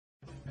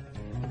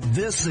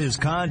This is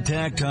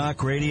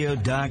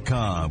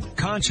ContactTalkRadio.com.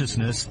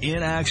 Consciousness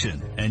in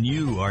action. And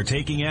you are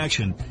taking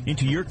action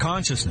into your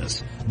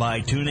consciousness by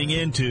tuning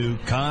into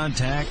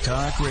Contact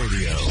Talk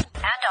Radio. And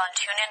on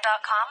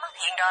TuneIn.com,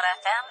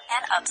 Ping.fm,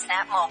 and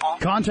Upsnap Mobile.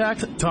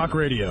 Contact Talk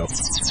Radio.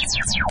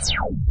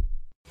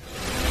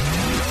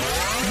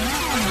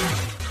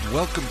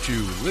 Welcome to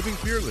Living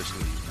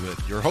Fearlessly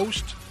with your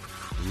host,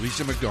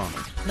 Lisa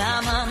McDonald.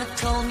 My mama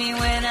told me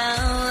when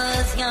I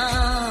was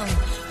young,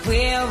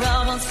 we're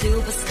all on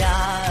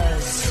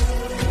superstars.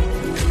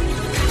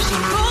 She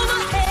rolled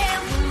my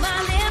hair with my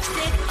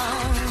lipstick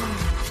on,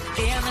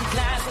 in a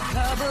glass of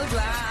purple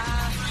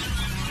dry.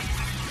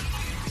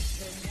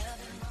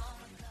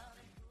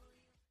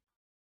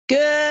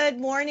 Good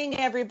morning,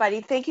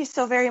 everybody. Thank you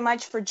so very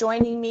much for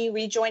rejoining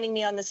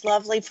me on this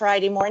lovely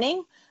Friday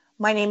morning.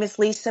 My name is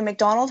Lisa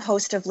McDonald,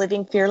 host of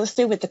Living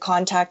Fearlessly with the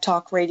Contact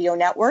Talk Radio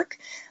Network.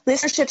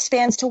 Listenership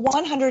spans to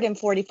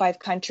 145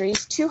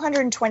 countries,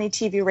 220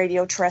 TV,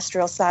 radio,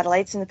 terrestrial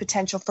satellites, and the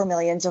potential for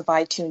millions of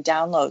iTunes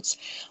downloads.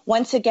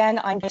 Once again,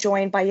 I'm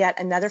joined by yet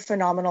another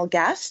phenomenal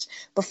guest.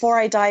 Before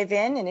I dive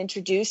in and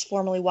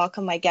formally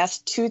welcome my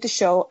guest to the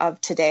show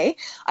of today,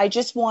 I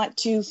just want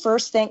to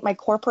first thank my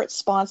corporate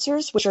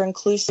sponsors, which are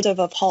inclusive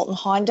of Halton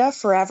Honda,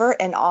 Forever,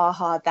 and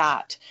Aha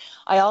That.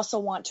 I also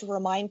want to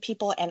remind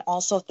people and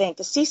also thank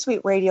the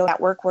C-Suite Radio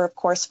Network, where, of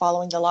course,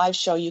 following the live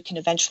show, you can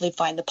eventually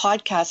find the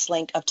podcast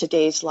link of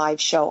today's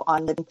live show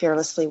on Living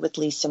Fearlessly with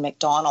Lisa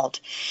McDonald.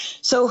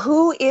 So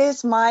who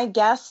is my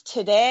guest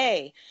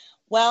today?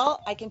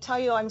 Well, I can tell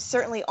you I'm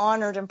certainly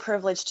honored and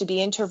privileged to be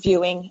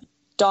interviewing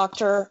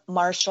Dr.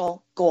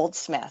 Marshall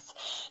Goldsmith.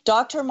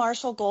 Dr.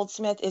 Marshall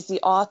Goldsmith is the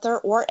author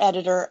or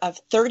editor of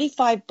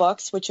 35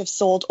 books, which have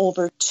sold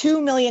over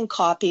 2 million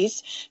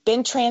copies,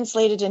 been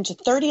translated into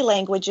 30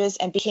 languages,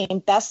 and became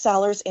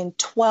bestsellers in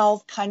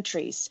 12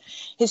 countries.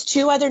 His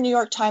two other New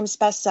York Times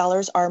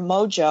bestsellers are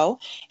Mojo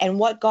and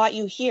What Got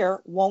You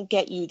Here Won't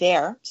Get You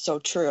There, so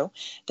true,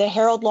 the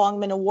Harold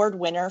Longman Award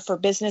winner for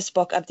Business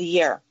Book of the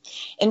Year.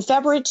 In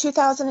February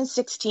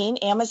 2016,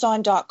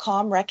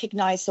 Amazon.com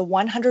recognized the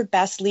 100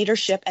 best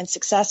leadership and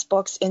success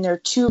books in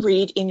their to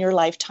read in your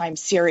lifetime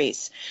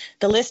series.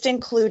 The list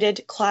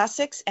included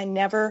classics and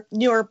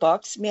newer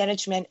books,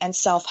 management and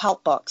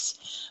self-help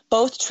books.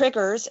 Both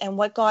Triggers and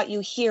What Got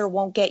You Here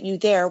Won't Get You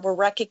There were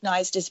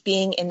recognized as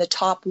being in the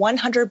top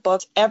 100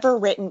 books ever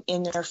written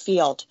in their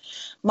field.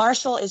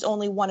 Marshall is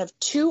only one of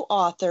two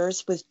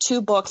authors with two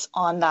books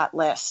on that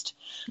list.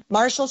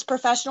 Marshall's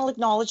professional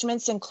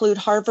acknowledgments include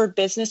Harvard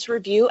Business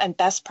Review and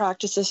Best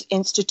Practices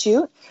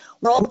Institute,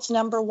 World's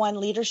 #1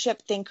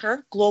 Leadership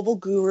Thinker, Global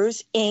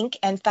Gurus, Inc.,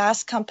 and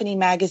Fast Company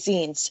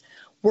magazines,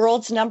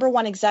 World's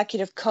 #1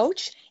 Executive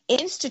Coach,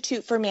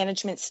 Institute for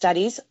Management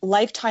Studies,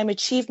 Lifetime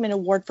Achievement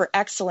Award for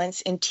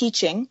Excellence in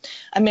Teaching,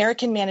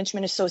 American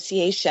Management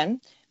Association,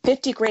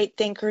 50 Great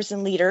Thinkers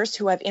and Leaders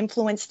who have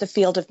influenced the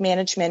field of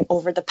management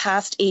over the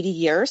past 80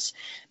 years,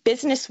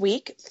 Business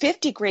Week,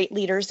 50 Great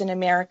Leaders in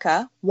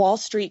America, Wall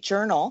Street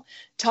Journal,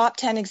 Top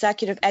 10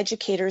 Executive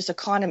Educators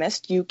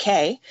Economist,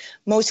 UK,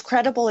 Most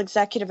Credible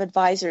Executive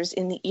Advisors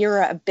in the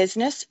Era of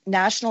Business,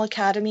 National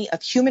Academy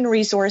of Human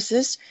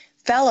Resources,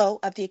 Fellow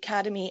of the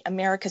Academy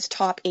America's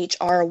Top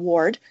HR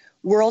Award,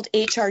 World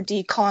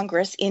HRD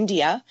Congress,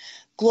 India,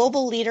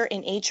 Global Leader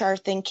in HR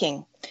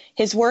Thinking.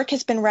 His work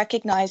has been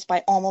recognized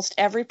by almost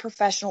every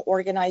professional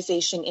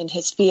organization in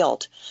his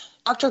field.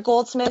 Dr.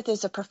 Goldsmith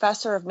is a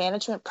professor of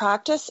management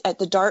practice at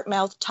the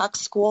Dartmouth Tuck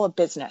School of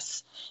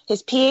Business.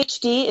 His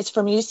PhD is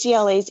from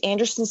UCLA's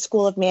Anderson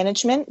School of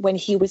Management when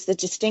he was the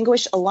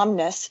Distinguished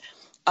Alumnus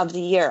of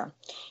the Year.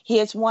 He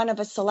is one of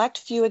a select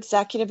few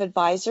executive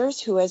advisors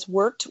who has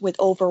worked with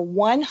over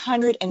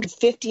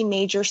 150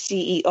 major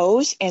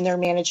CEOs and their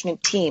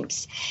management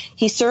teams.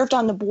 He served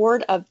on the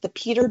board of the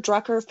Peter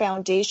Drucker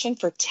Foundation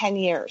for 10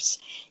 years.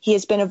 He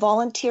has been a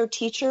volunteer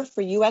teacher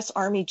for U.S.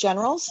 Army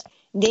generals,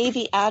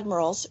 Navy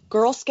admirals,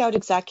 Girl Scout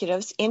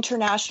executives,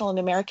 international and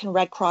American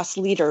Red Cross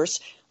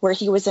leaders, where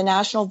he was a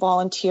National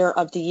Volunteer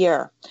of the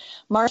Year.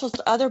 Marshall's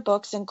other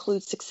books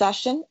include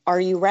Succession, Are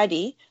You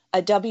Ready?,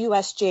 a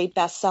WSJ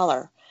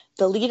bestseller,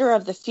 The Leader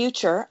of the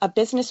Future, a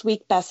Business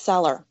Week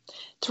bestseller.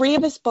 3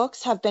 of his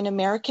books have been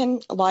American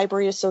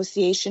Library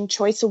Association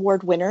Choice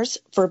Award winners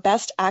for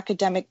Best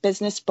Academic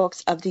Business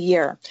Books of the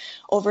Year.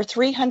 Over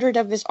 300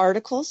 of his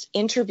articles,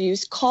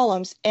 interviews,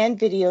 columns, and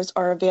videos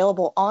are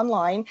available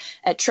online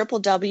at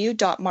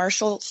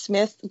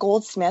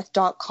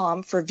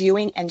www.marshallsmithgoldsmith.com for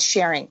viewing and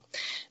sharing.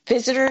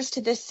 Visitors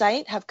to this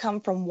site have come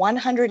from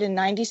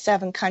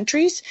 197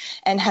 countries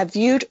and have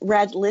viewed,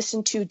 read,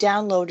 listened to,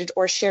 downloaded,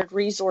 or shared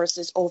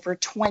resources over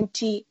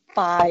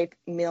 25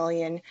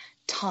 million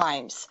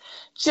times.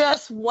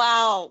 Just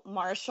wow,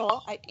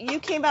 Marshall. You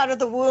came out of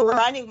the womb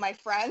running, my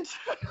friend.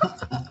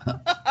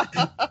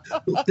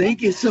 Well,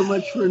 thank you so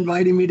much for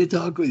inviting me to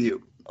talk with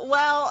you.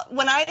 Well,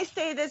 when I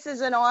say this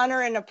is an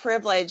honor and a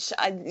privilege,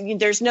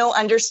 there's no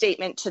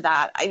understatement to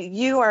that.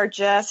 You are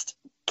just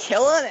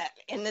killing it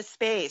in this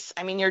space.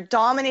 I mean, you're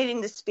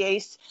dominating the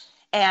space,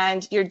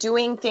 and you're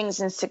doing things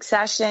in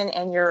succession,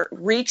 and you're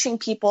reaching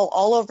people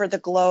all over the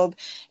globe,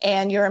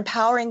 and you're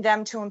empowering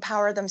them to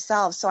empower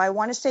themselves. So I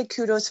want to say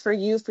kudos for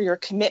you, for your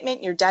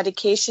commitment, your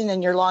dedication,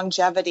 and your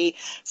longevity,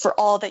 for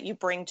all that you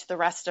bring to the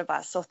rest of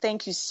us. So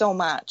thank you so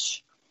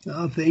much.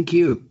 Oh, thank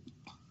you.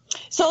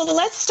 So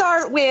let's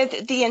start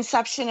with the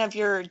inception of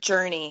your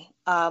journey,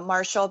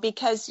 Marshall,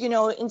 because, you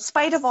know, in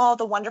spite of all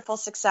the wonderful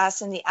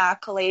success and the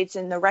accolades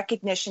and the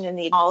recognition and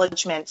the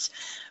acknowledgments,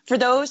 for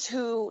those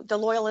who, the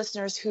loyal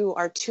listeners who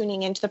are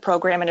tuning into the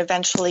program and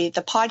eventually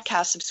the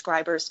podcast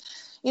subscribers,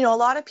 you know, a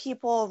lot of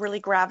people really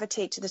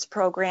gravitate to this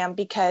program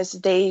because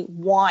they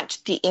want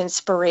the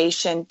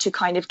inspiration to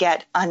kind of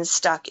get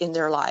unstuck in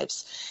their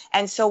lives.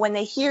 And so when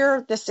they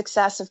hear the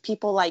success of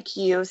people like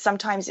you,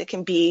 sometimes it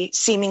can be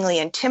seemingly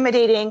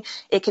intimidating.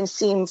 It can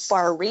seem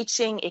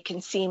far-reaching. It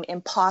can seem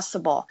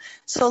impossible.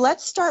 So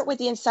let's start with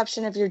the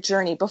inception of your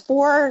journey.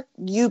 Before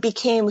you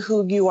became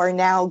who you are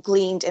now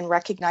gleaned and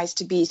recognized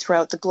to be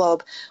throughout the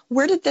globe,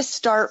 where did this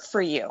start for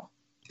you?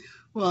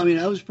 Well, I mean,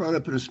 I was brought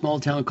up in a small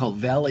town called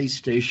Valley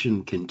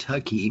Station,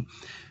 Kentucky,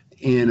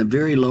 in a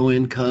very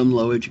low-income,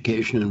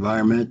 low-education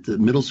environment. The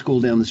middle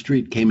school down the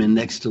street came in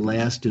next to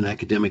last in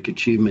academic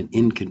achievement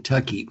in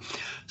Kentucky.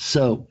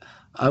 So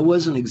I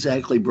wasn't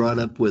exactly brought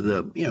up with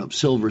a,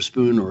 silver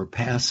spoon or a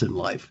pass in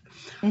life.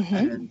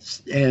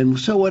 Mm-hmm. And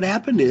so what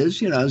happened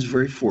is, I was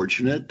very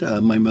fortunate.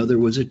 My mother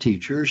was a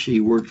teacher. She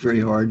worked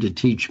very hard to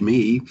teach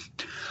me.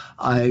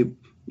 I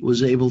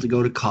was able to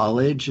go to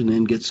college and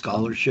then get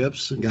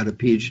scholarships and got a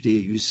PhD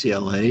at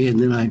UCLA. And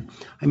then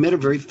I met a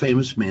very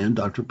famous man,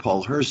 Dr.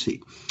 Paul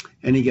Hersey,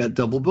 and he got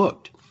double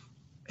booked.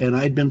 And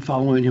I'd been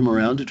following him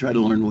around to try to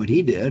learn what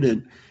he did.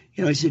 And,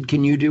 he said,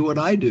 "Can you do what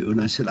I do?"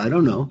 And I said, "I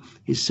don't know."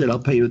 He said, "I'll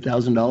pay you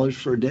 $1,000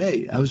 for a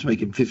day." I was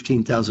making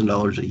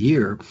 $15,000 a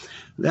year.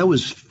 That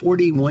was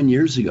 41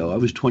 years ago. I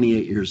was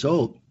 28 years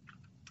old.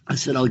 I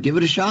said, "I'll give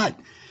it a shot."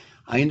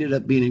 I ended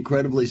up being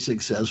incredibly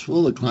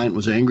successful. The client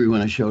was angry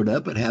when I showed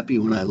up, but happy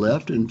when I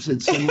left, and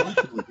said, "Send me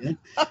again."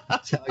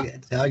 That's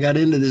how I got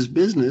into this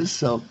business.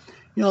 So,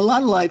 a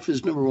lot of life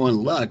is, number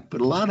one, luck,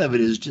 but a lot of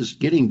it is just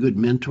getting good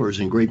mentors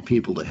and great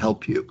people to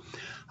help you.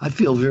 I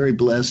feel very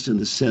blessed in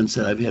the sense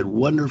that I've had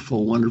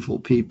wonderful, wonderful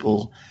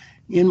people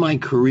in my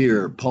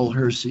career: Paul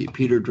Hersey,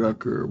 Peter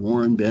Drucker,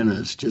 Warren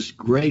Bennis, just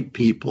great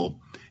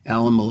people,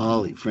 Alan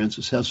Mulally,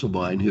 Francis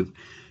Hesselbein, who've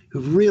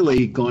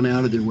really gone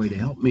out of their way to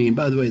help me. And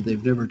by the way,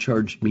 they've never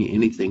charged me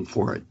anything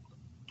for it.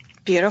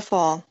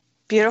 Beautiful.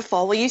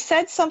 Beautiful. Well, you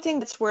said something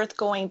that's worth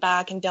going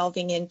back and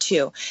delving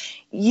into.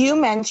 You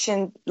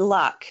mentioned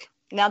luck.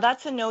 Now,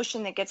 that's a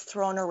notion that gets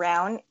thrown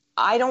around.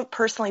 I don't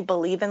personally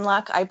believe in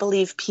luck. I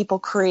believe people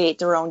create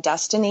their own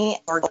destiny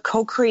or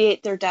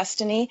co-create their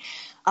destiny.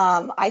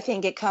 I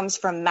think it comes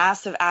from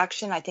massive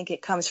action. I think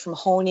it comes from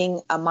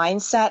honing a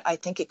mindset. I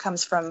think it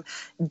comes from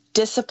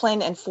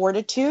discipline and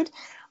fortitude.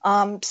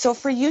 So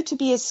for you to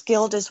be as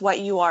skilled as what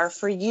you are,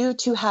 for you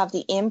to have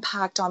the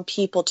impact on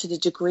people to the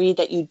degree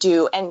that you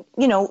do, and,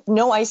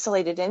 no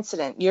isolated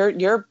incident,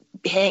 you're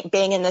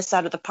banging this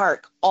out of the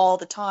park all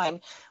the time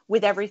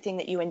with everything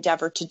that you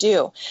endeavor to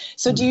do.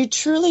 So do you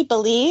truly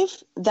believe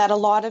that a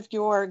lot of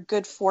your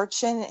good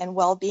fortune and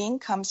well-being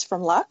comes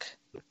from luck?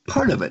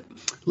 Part of it.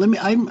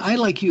 I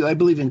like you, I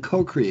believe in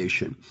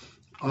co-creation.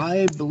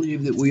 I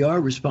believe that we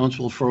are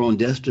responsible for our own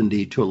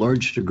destiny to a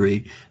large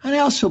degree. And I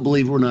also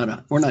believe we're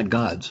not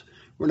gods.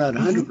 We're not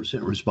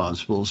 100%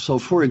 responsible. So,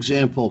 for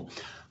example,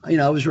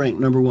 I was ranked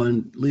number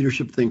one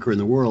leadership thinker in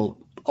the world.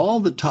 All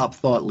the top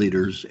thought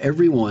leaders,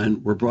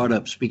 everyone, were brought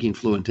up speaking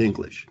fluent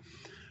English.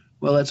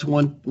 Well, that's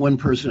one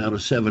person out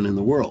of 7 in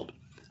the world.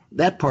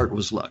 That part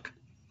was luck.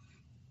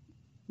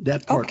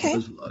 That part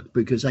was luck,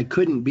 because I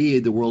couldn't be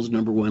the world's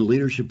number one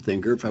leadership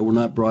thinker if I were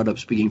not brought up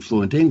speaking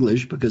fluent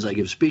English, because I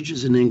give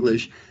speeches in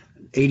English.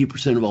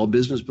 80% of all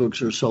business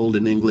books are sold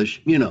in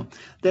English.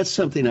 That's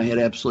something I had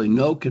absolutely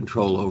no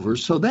control over.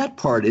 So that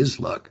part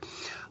is luck.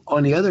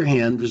 On the other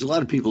hand, there's a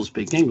lot of people who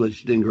speak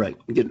English who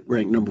didn't get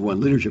ranked number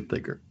one leadership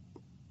thinker.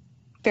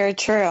 Very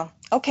true.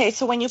 Okay,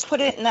 so when you put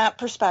it in that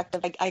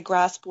perspective, I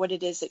grasp what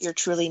it is that you're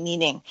truly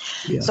meaning.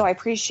 Yeah. So I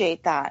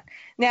appreciate that.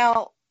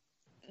 Now,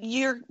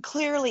 you're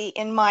clearly,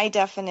 in my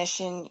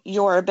definition,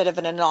 you're a bit of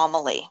an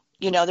anomaly.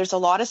 There's a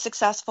lot of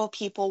successful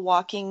people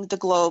walking the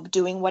globe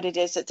doing what it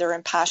is that they're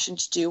impassioned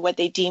to do, what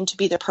they deem to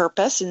be their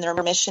purpose and their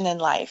mission in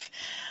life.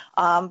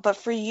 But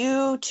for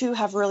you to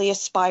have really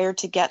aspired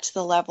to get to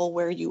the level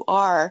where you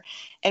are,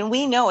 and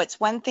we know it's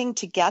one thing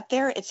to get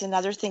there, it's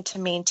another thing to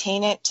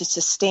maintain it, to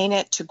sustain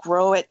it, to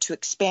grow it, to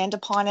expand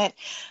upon it.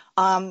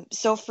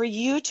 So for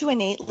you to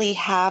innately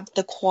have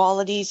the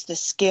qualities, the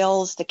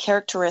skills, the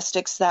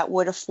characteristics that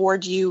would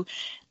afford you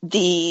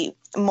the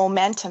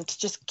momentum to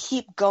just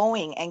keep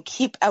going and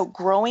keep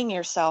outgrowing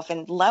yourself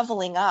and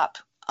leveling up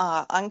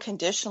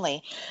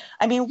unconditionally.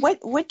 I mean,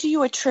 what do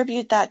you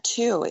attribute that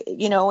to?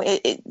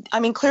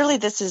 Clearly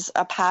this is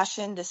a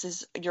passion, this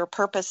is your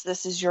purpose,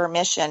 this is your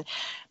mission.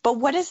 But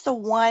what is the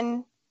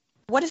one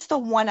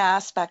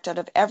aspect out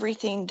of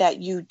everything that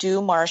you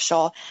do,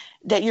 Marshall,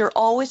 that you're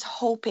always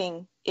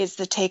hoping is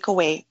the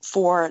takeaway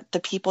for the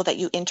people that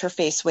you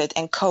interface with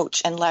and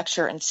coach and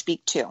lecture and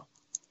speak to?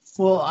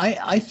 Well,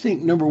 I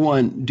think, number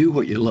one, do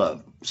what you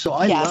love. So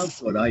I Yes.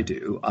 love what I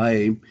do.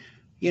 I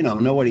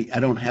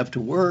don't have to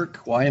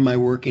work. Why am I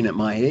working at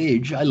my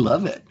age? I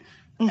love it.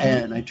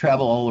 And I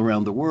travel all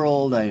around the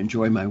world. I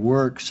enjoy my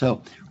work.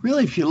 So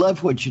really, if you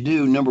love what you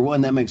do, number one,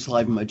 that makes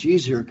life much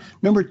easier.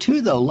 Number two,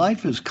 though,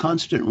 life is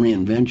constant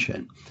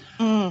reinvention.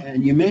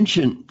 And you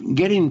mentioned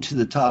getting to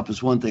the top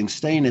is one thing.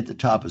 Staying at the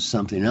top is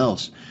something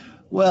else.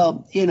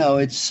 Well,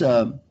 it's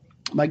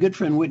my good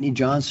friend Whitney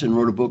Johnson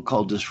wrote a book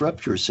called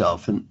Disrupt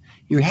Yourself. And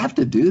you have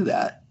to do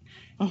that.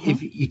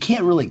 If you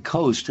can't really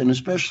coast, and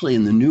especially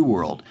in the new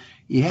world,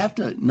 you have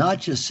to not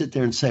just sit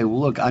there and say,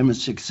 well, look, I'm a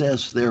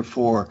success,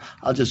 therefore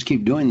I'll just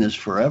keep doing this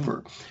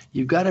forever.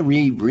 You've got to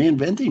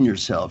reinventing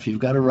yourself. You've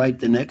got to write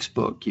the next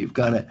book. You've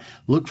got to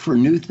look for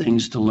new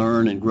things to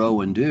learn and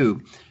grow and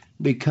do.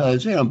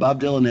 Because,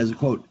 Bob Dylan has a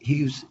quote,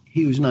 he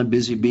was not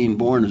busy being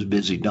born, was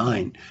busy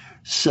dying.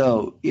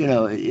 So,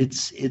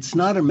 it's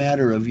not a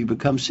matter of you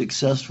become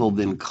successful,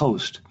 then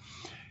coast.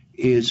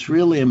 It's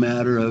really a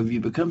matter of you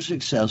become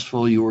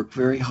successful, you work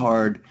very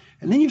hard,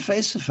 and then you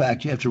face the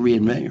fact you have to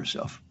reinvent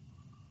yourself.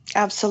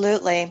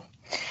 Absolutely.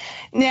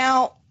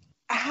 Now,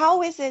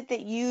 how is it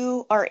that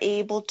you are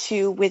able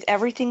to, with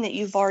everything that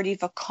you've already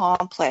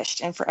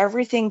accomplished and for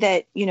everything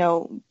that,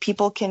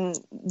 people can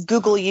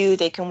Google you,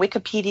 they can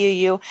Wikipedia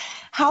you,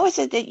 how is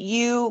it that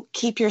you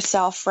keep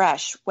yourself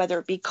fresh, whether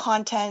it be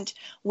content,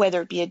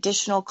 whether it be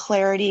additional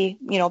clarity,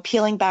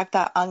 peeling back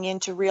that onion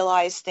to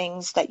realize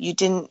things that you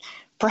didn't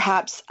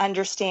perhaps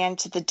understand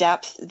to the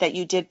depth that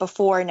you did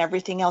before and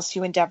everything else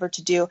you endeavor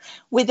to do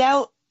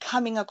without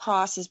coming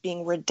across as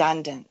being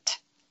redundant?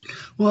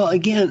 Well,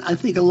 again, I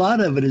think a lot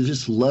of it is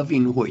just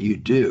loving what you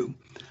do.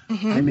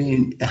 I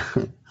mean,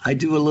 I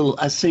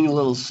sing a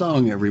little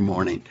song every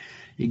morning.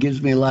 It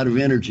gives me a lot of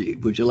energy.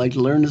 Would you like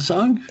to learn the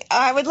song?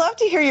 I would love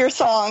to hear your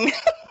song.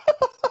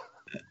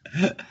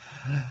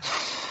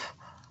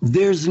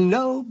 There's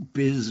no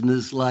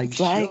business like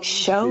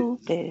show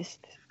business.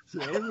 So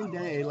every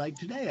day, like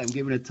today, I'm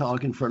giving a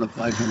talk in front of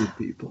 500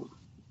 people.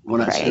 When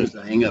I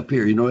hang up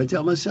here, I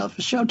tell myself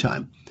it's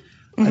showtime.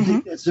 I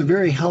think that's a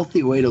very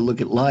healthy way to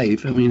look at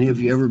life. I mean, have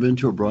you ever been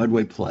to a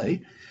Broadway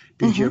play?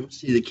 Did you ever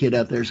see the kid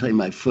out there saying,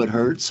 my foot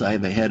hurts, I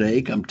have a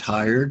headache, I'm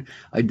tired,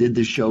 I did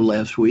this show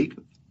last week?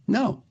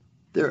 No,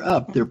 they're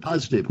up, they're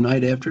positive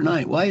night after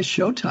night. Why is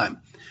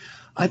showtime?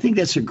 I think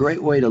that's a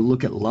great way to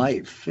look at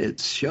life.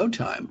 It's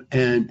showtime.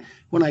 And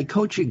when I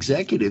coach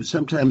executives,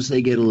 sometimes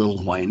they get a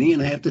little whiny,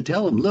 and I have to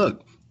tell them,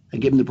 look, I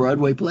give them the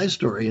Broadway play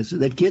story. I said,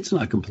 that kid's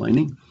not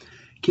complaining.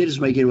 Kid is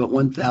making about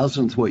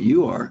 1,000th what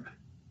you are.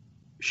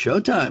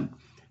 Showtime.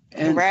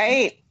 And,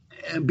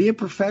 and be a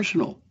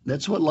professional.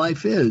 That's what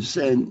life is.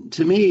 And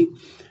to me,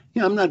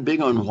 I'm not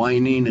big on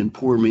whining and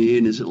poor me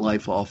and isn't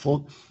life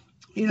awful.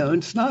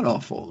 It's not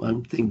awful.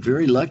 I think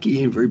very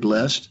lucky and very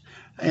blessed.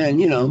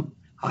 And,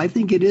 I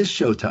think it is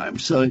showtime.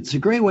 So it's a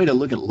great way to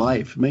look at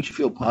life. It makes you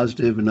feel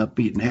positive and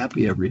upbeat and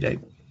happy every day.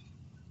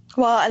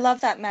 Well, I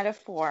love that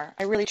metaphor.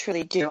 I really,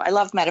 truly do. I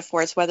love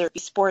metaphors, whether it be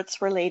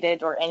sports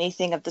related or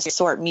anything of the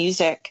sort,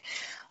 music.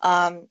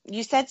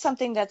 You said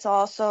something that's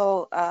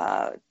also,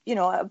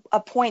 a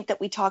point that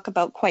we talk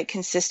about quite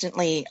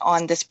consistently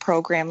on this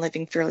program,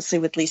 Living Fearlessly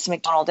with Lisa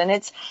McDonald, and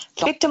it's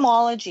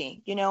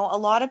victimology. A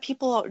lot of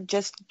people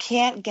just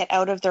can't get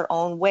out of their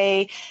own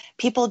way.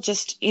 People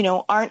just,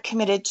 aren't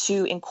committed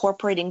to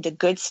incorporating the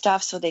good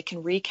stuff so they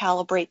can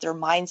recalibrate their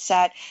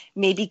mindset,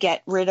 maybe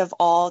get rid of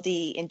all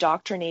the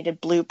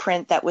indoctrinated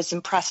blueprint that was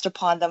impressed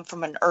upon them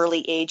from an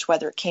early age,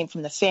 whether it came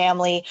from the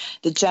family,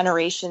 the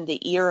generation,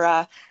 the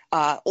era,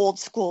 old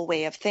school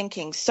way of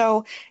thinking.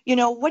 So,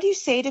 what do you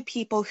say to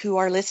people who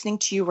are listening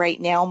to you right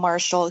now,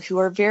 Marshall, who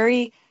are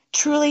very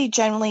truly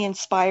genuinely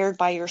inspired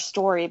by your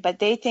story, but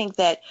they think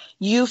that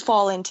you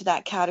fall into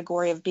that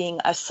category of being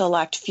a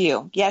select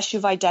few? Yes,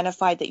 you've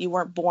identified that you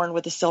weren't born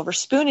with a silver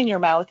spoon in your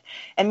mouth,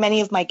 and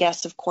many of my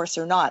guests, of course,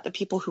 are not. The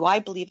people who I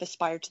believe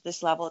aspire to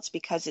this level, it's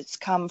because it's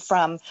come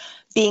from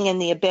being in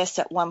the abyss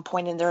at one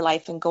point in their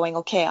life and going,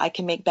 okay, I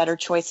can make better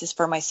choices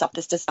for myself.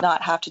 This does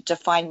not have to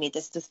define me.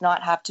 This does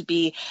not have to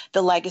be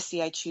the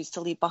legacy I choose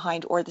to leave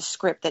behind or the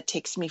script that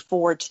takes me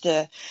forward to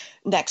the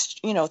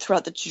next,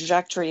 throughout the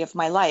trajectory of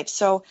my life.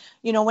 So,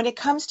 when it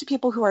comes to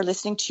people who are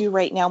listening to you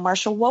right now,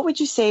 Marshall, what would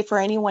you say for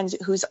anyone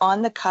who's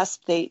on the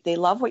cusp? They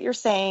love what you're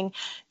saying.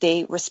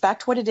 They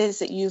respect what it is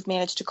that you've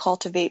managed to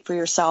cultivate for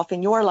yourself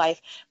in your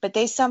life, but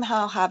they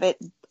somehow have it,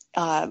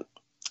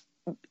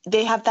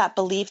 they have that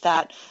belief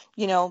that,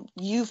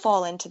 you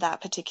fall into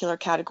that particular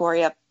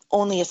category of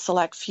only a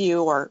select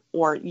few,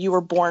 or you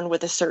were born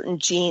with a certain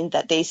gene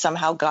that they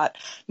somehow got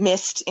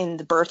missed in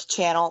the birth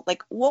channel.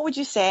 Like, what would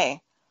you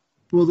say?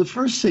 Well, the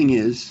first thing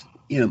is,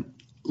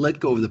 let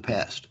go of the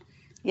past.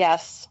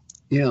 Yes.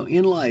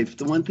 In life,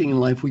 the one thing in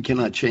life we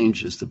cannot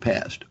change is the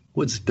past.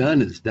 What's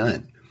done is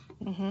done.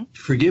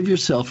 Forgive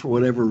yourself for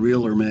whatever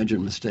real or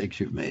imagined mistakes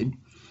you've made,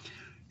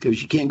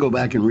 because you can't go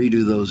back and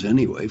redo those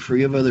anyway.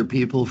 Forgive other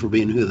people for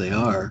being who they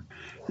are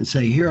and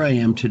say, here I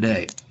am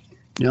today.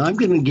 Now, I'm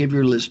going to give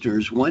your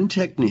listeners one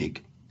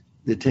technique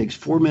that takes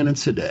 4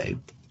 minutes a day,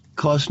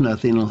 costs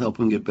nothing, will help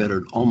them get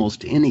better at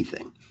almost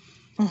anything.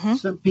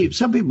 Mm-hmm.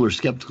 Some people are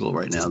skeptical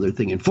right now. They're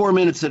thinking 4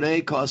 minutes a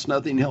day, costs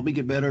nothing, help me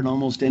get better at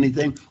almost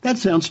anything. That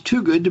sounds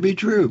too good to be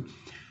true.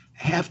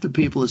 Half the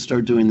people that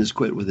start doing this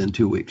quit within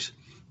 2 weeks.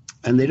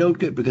 And they don't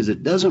quit because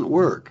it doesn't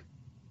work.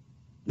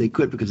 They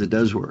quit because it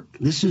does work.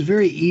 This is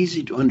very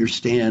easy to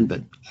understand,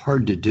 but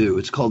hard to do.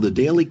 It's called the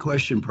daily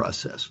question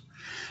process.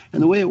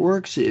 And the way it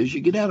works is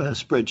you get out a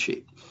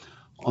spreadsheet.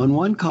 On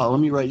one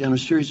column, you write down a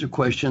series of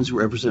questions that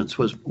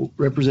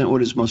represent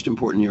what is most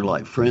important in your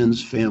life: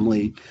 friends,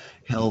 family,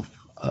 health,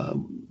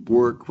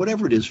 work,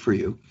 whatever it is for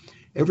you.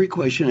 Every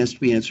question has to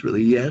be answered with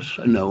a yes,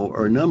 a no,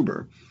 or a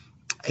number.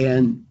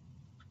 And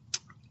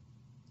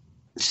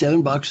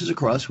 7 boxes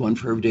across, one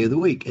for every day of the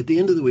week. At the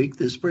end of the week,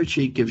 the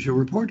spreadsheet gives you a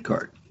report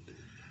card.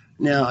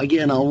 Now,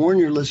 again, I'll warn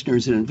your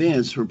listeners in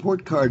advance, the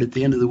report card at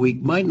the end of the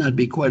week might not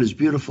be quite as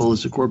beautiful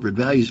as the corporate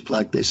values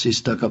plaque they see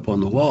stuck up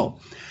on the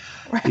wall.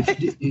 Right.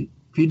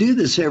 If you do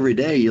this every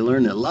day, you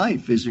learn that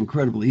life is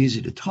incredibly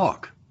easy to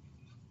talk.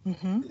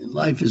 Mm-hmm. And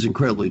life is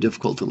incredibly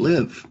difficult to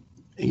live.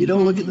 And you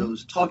don't look at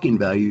those talking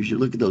values, you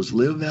look at those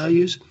live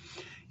values.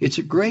 It's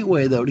a great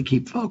way, though, to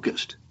keep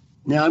focused.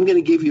 Now, I'm going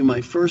to give you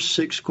my first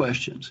 6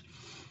 questions.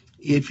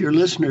 If your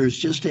listeners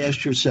just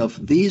ask yourself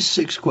these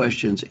 6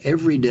 questions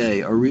every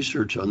day, our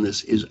research on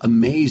this is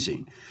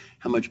amazing,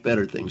 how much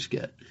better things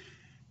get.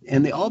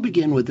 And they all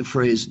begin with the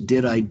phrase,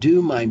 did I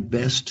do my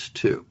best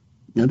to?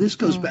 Now, this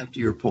goes back to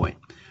your point.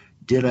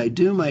 Did I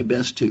do my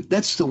best to?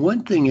 That's the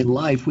one thing in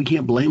life we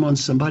can't blame on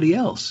somebody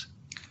else.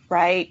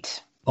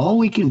 Right. All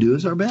we can do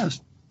is our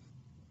best.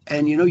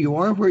 And, you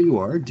are where you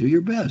are. Do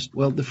your best.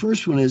 Well, the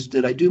first one is,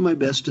 did I do my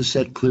best to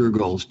set clear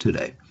goals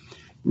today?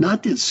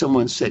 Not did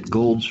someone set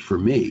goals for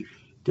me.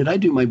 Did I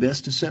do my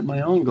best to set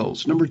my own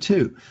goals? Number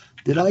 2,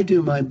 did I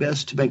do my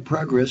best to make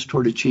progress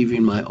toward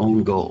achieving my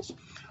own goals?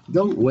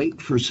 Don't wait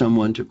for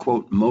someone to,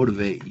 quote,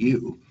 motivate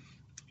you.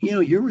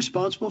 You're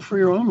responsible for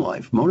your own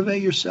life.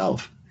 Motivate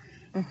yourself.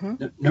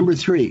 Mm-hmm. Number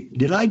 3,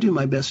 did I do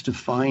my best to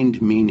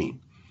find meaning?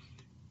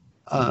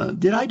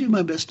 Did I do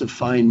my best to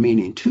find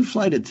meaning? 2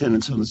 flight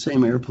attendants on the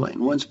same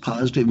airplane. One's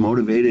positive,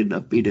 motivated,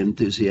 upbeat,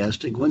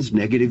 enthusiastic. One's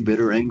negative,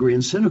 bitter, angry,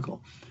 and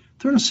cynical.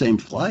 They're on the same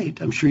flight.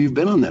 I'm sure you've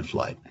been on that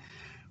flight.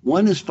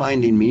 One is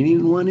finding meaning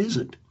and one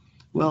isn't.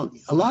 Well,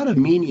 a lot of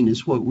meaning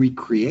is what we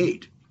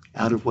create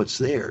out of what's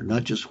there,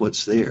 not just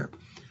what's there.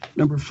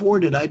 Number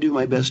 4, did I do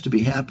my best to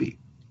be happy?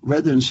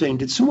 Rather than saying,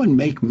 did someone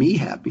make me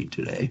happy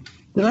today?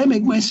 Did I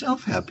make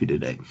myself happy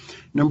today?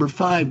 Number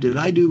 5, did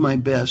I do my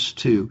best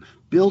to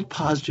build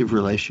positive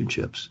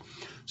relationships?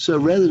 So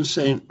rather than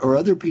saying, are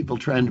other people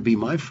trying to be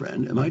my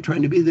friend, am I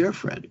trying to be their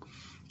friend?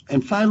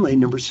 And finally,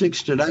 number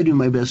 6, did I do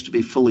my best to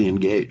be fully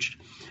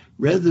engaged?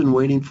 Rather than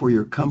waiting for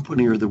your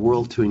company or the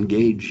world to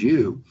engage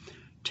you,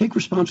 take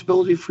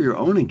responsibility for your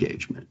own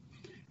engagement.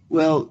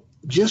 Well,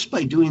 just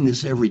by doing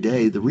this every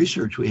day, the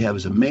research we have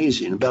is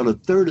amazing. About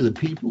 1/3 of the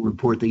people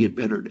report they get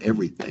better at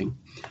everything.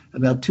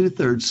 About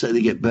 2/3 say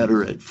they get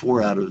better at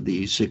 4 out of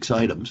the 6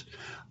 items.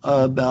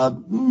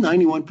 About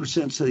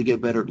 91% say they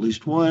get better at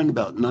least one.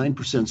 About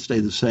 9% stay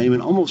the same,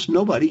 and almost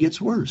nobody gets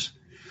worse.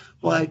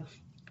 Why?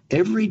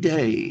 Every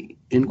day,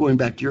 and going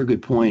back to your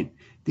good point,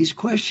 these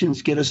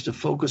questions get us to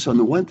focus on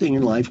the one thing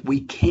in life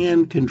we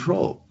can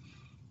control.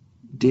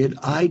 Did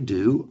I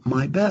do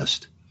my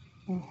best?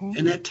 Mm-hmm.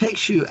 And that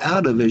takes you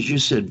out of, as you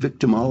said,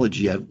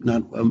 victimology.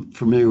 I'm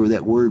familiar with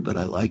that word, but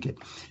I like it.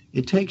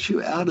 It takes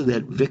you out of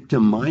that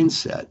victim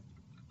mindset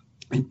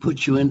and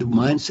puts you into a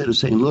mindset of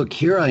saying, look,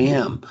 here I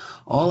am.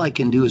 All I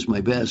can do is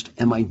my best.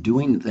 Am I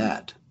doing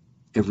that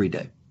every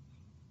day?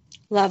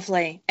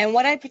 Lovely. And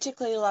what I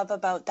particularly love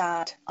about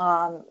that,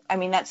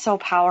 that's so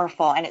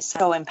powerful and it's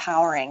so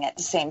empowering at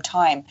the same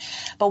time.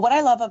 But what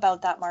I love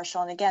about that,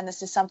 Marshall, and again,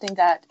 this is something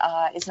that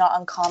is not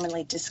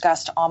uncommonly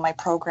discussed on my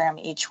program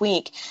each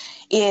week,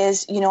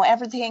 is,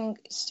 everything,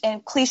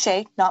 and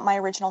cliche, not my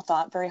original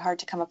thought, very hard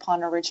to come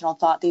upon original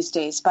thought these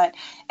days, but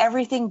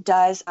everything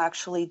does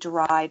actually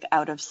derive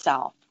out of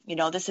self.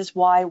 This is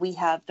why we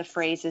have the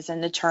phrases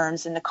and the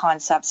terms and the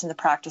concepts and the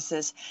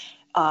practices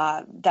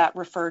that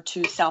refer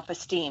to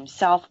self-esteem,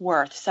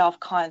 self-worth,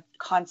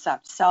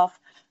 self-concept,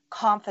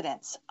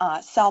 self-confidence,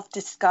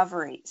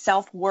 self-discovery,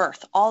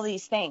 self-worth, all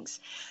these things.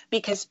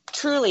 Because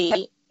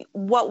truly,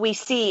 what we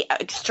see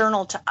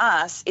external to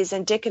us is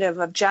indicative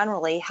of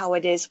generally how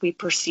it is we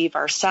perceive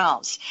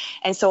ourselves.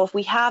 And so if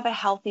we have a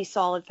healthy,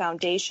 solid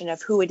foundation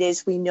of who it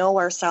is we know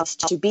ourselves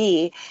to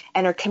be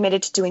and are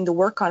committed to doing the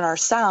work on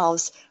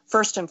ourselves,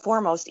 first and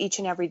foremost, each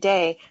and every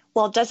day,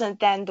 well, doesn't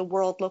then the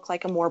world look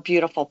like a more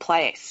beautiful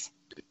place?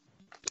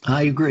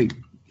 I agree.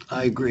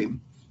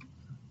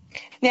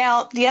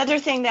 Now, the other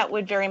thing that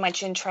would very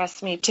much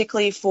interest me,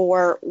 particularly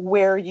for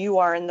where you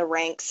are in the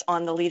ranks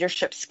on the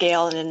leadership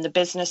scale and in the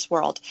business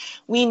world,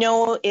 we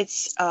know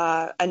it's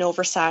an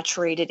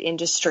oversaturated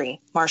industry,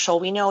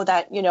 Marshall. We know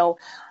that,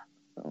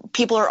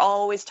 people are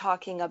always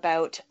talking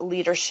about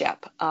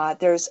leadership.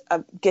 There's a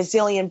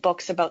gazillion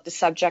books about the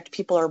subject.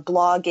 People are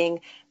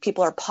blogging.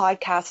 People are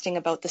podcasting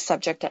about the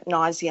subject ad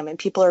nauseum, and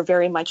people are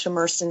very much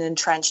immersed and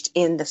entrenched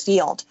in the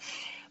field.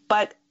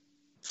 But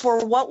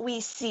for what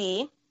we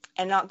see,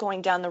 and not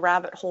going down the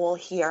rabbit hole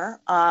here,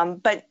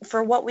 but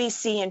for what we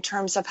see in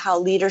terms of how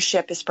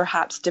leadership is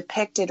perhaps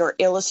depicted or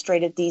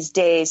illustrated these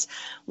days,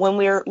 when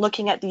we're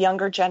looking at the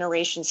younger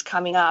generations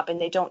coming up and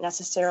they don't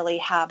necessarily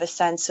have a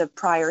sense of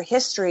prior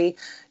history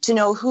to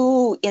know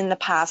who in the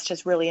past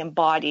has really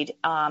embodied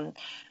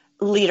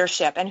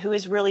leadership and who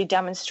has really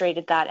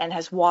demonstrated that and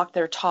has walked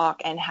their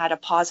talk and had a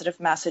positive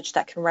message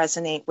that can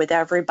resonate with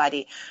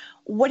everybody.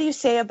 What do you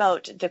say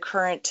about the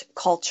current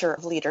culture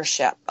of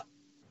leadership?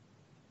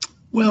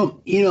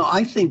 Well,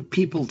 I think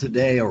people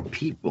today are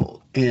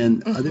people,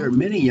 and there are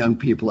many young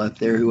people out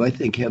there who I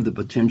think have the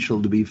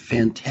potential to be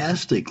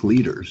fantastic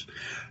leaders.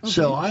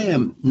 So I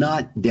am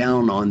not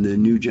down on the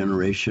new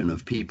generation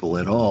of people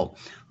at all.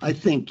 I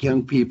think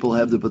young people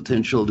have the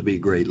potential to be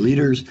great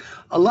leaders.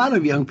 A lot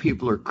of young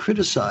people are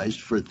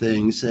criticized for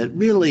things that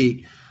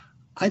really,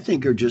 I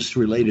think, are just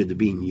related to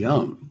being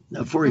young.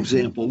 Now, for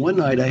example, one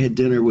night I had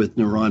dinner with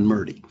Narendra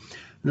Modi.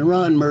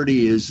 Narendra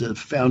Modi is the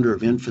founder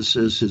of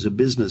Infosys, is a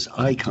business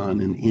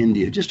icon in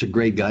India, just a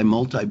great guy,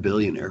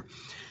 multi-billionaire.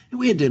 And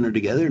we had dinner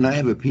together, and I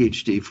have a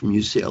PhD from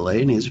UCLA,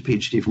 and he has a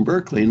PhD from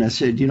Berkeley. And I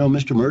said,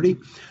 Mr. Modi,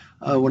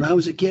 when I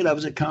was a kid, I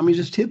was a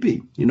communist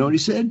hippie. You know what he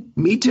said?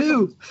 Me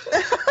too.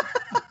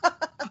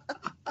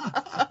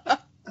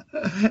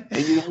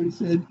 And you know what he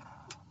said?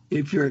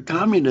 If you're a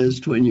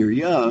communist when you're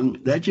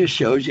young, that just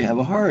shows you have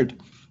a heart.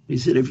 He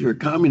said, if you're a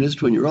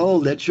communist when you're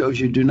old, that shows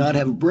you do not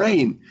have a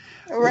brain.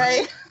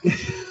 Right.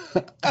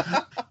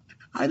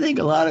 I think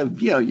a lot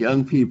of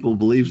young people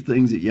believe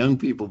things that young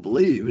people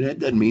believe, and that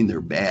doesn't mean they're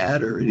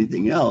bad or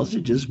anything else.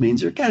 It just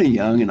means they're kind of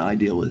young and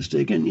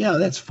idealistic, and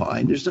that's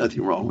fine. There's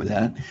nothing wrong with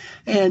that.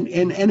 And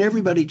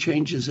everybody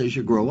changes as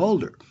you grow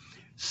older.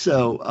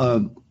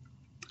 So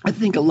I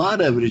think a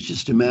lot of it is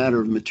just a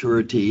matter of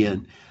maturity,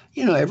 and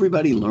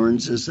everybody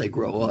learns as they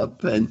grow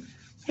up, and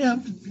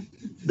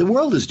the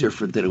world is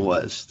different than it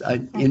was.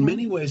 In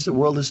many ways, the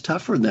world is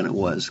tougher than it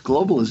was.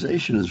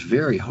 Globalization is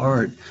very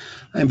hard.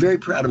 I'm very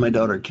proud of my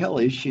daughter,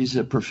 Kelly. She's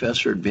a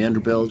professor at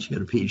Vanderbilt. She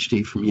got a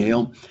PhD from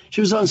Yale. She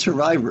was on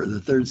Survivor,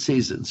 the third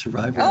season.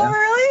 Survivor. Oh,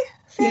 really?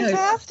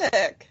 Fantastic.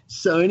 Yeah.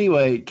 So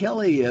anyway,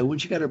 Kelly, when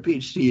she got her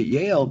PhD at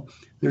Yale,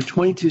 there were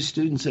 22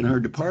 students in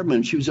her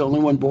department. She was the only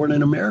one born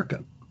in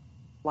America.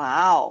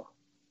 Wow.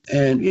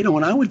 And,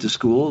 when I went to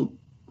school,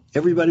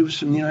 everybody was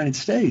from the United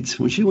States.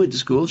 When she went to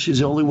school, she's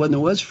the only one that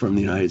was from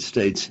the United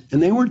States.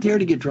 And they weren't there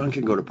to get drunk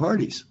and go to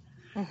parties.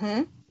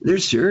 They're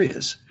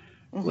serious.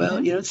 Well,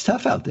 it's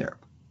tough out there.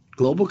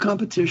 Global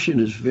competition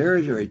is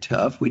very, very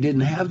tough. We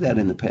didn't have that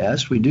in the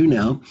past. We do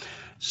now.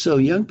 So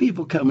young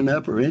people coming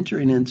up are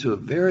entering into a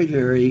very,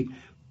 very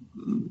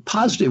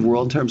positive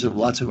world in terms of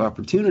lots of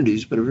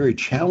opportunities, but a very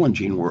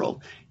challenging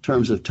world in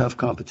terms of tough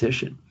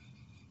competition.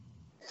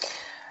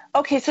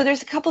 Okay, so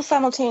there's a couple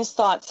simultaneous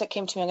thoughts that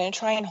came to me. I'm going to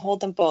try and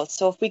hold them both.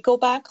 So if we go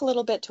back a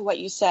little bit to what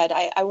you said,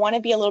 I want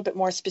to be a little bit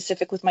more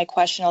specific with my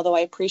question, although I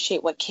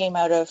appreciate what came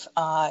out of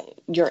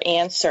your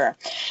answer.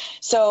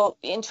 So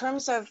in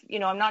terms of,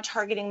 I'm not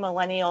targeting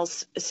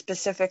millennials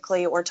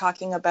specifically or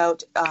talking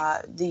about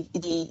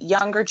the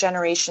younger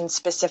generation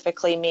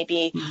specifically,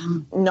 maybe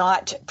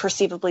not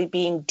perceivably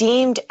being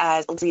deemed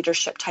as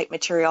leadership type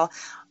material.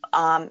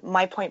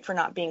 My point for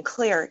not being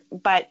clear.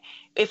 But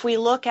if we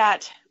look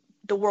at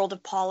the world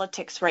of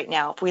politics right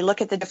now, if we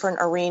look at the different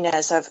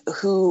arenas of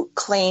who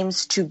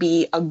claims to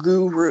be a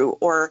guru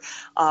or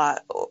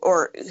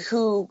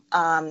who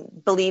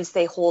believes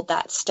they hold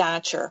that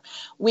stature,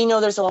 we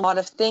know there's a lot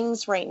of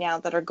things right now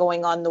that are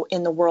going on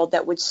in the world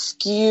that would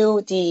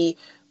skew the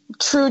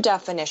true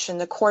definition,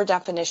 the core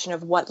definition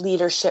of what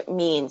leadership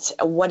means,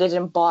 what it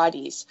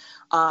embodies,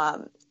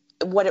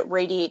 what it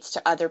radiates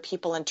to other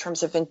people in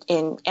terms of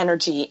in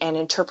energy and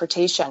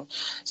interpretation.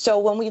 So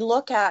when we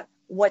look at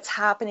what's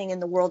happening in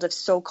the world of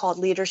so-called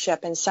leadership,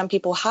 and some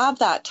people have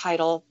that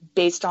title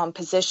based on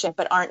position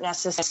but aren't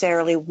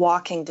necessarily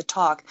walking the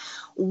talk,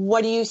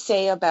 what do you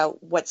say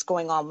about what's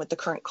going on with the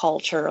current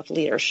culture of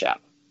leadership?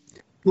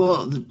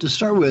 Well, to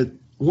start with,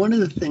 one of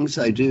the things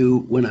I do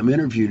when I'm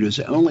interviewed is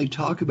I only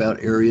talk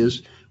about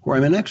areas where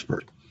I'm an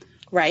expert.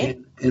 Right.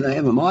 And I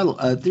have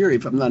a theory.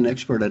 If I'm not an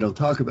expert, I don't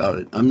talk about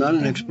it. I'm not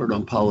an expert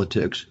on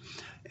politics,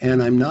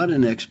 and I'm not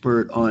an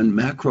expert on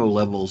macro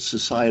level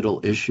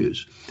societal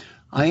issues.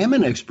 I am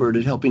an expert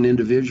at helping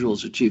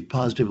individuals achieve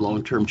positive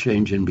long-term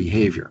change in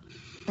behavior.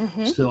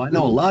 So I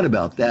know a lot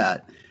about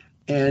that.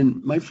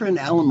 And my friend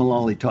Alan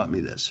Mulally taught me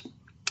this.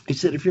 He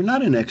said, if you're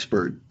not an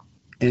expert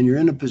and you're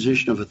in a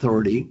position of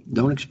authority,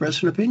 don't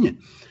express an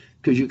opinion,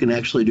 because you can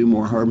actually do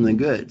more harm than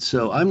good.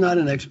 So I'm not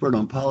an expert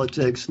on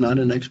politics, not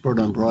an expert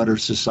on broader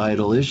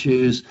societal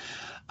issues.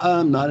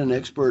 I'm not an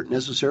expert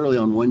necessarily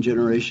on one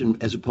generation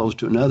as opposed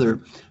to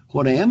another.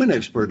 What I am an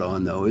expert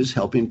on, though, is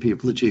helping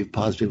people achieve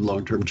positive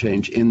long-term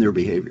change in their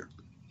behavior.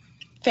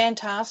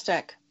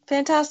 Fantastic.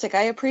 Fantastic.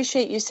 I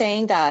appreciate you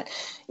saying that.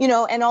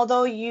 And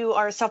although you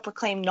are a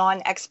self-proclaimed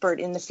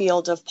non-expert in the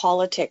field of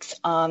politics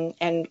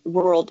and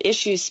world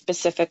issues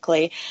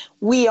specifically,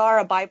 we are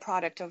a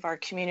byproduct of our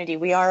community.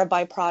 We are a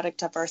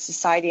byproduct of our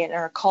society and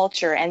our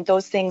culture. And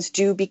those things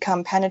do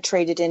become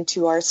penetrated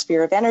into our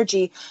sphere of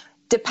energy,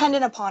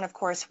 dependent upon, of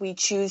course, we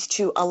choose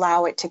to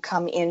allow it to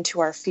come into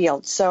our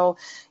field. So,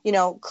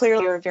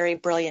 clearly you're a very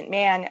brilliant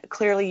man.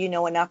 Clearly you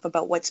know enough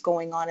about what's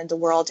going on in the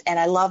world. And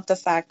I love the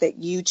fact that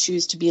you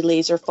choose to be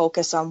laser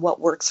focused on what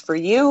works for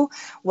you,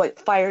 what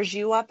fires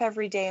you up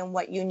every day, and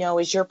what you know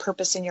is your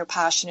purpose and your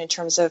passion in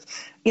terms of,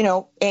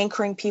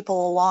 anchoring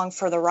people along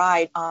for the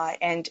ride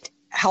and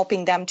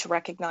helping them to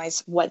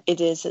recognize what it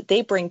is that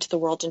they bring to the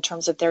world in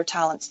terms of their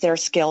talents, their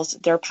skills,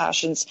 their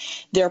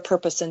passions, their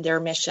purpose, and their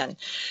mission.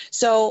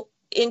 So,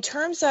 in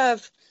terms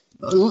of...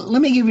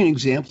 Let me give you an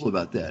example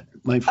about that.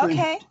 My friend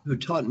Okay. who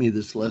taught me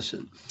this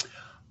lesson.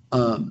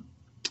 Well,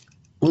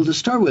 to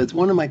start with,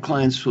 one of my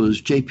clients was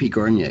J.P.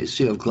 Garnier,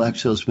 CEO of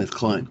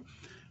GlaxoSmithKline.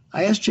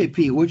 I asked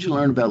J.P., what did you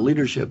learn about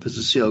leadership as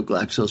the CEO of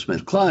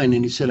GlaxoSmithKline?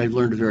 And he said, I've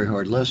learned a very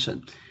hard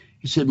lesson.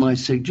 He said, my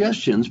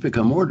suggestions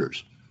become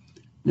orders.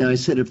 Now, I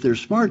said, if they're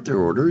smart, they're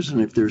orders.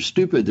 And if they're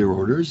stupid, they're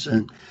orders.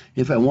 And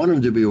if I want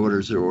them to be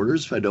orders, they're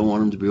orders. If I don't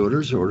want them to be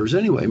orders, they're orders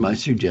anyway. My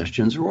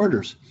suggestions are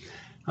orders.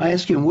 I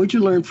asked him, what'd you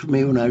learn from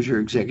me when I was your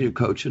executive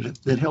coach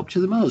that helped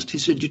you the most? He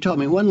said, you taught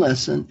me one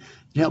lesson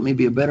that helped me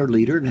be a better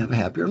leader and have a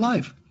happier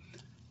life.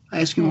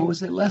 I asked him, what was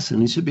that lesson?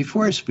 He said,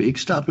 before I speak,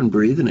 stop and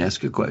breathe and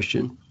ask a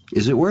question.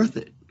 Is it worth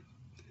it?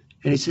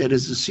 And he said,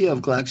 as the CEO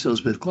of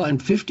GlaxoSmithKline,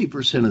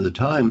 50% of the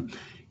time,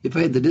 if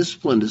I had the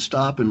discipline to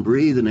stop and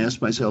breathe and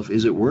ask myself,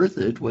 is it worth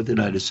it? What did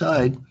I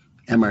decide?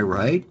 Am I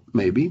right?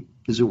 Maybe.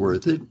 Is it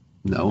worth it?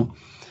 No.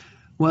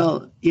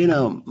 Well,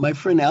 my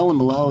friend Alan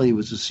Mulally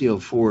was the CEO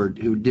of Ford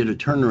who did a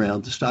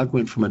turnaround. The stock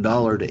went from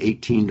 $1 to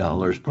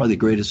 $18, probably the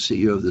greatest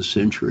CEO of the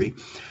century.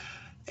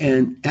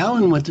 And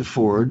Alan went to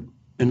Ford,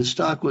 and the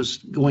stock was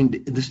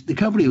the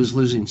company was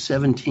losing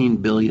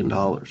 $17 billion.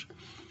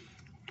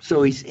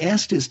 So he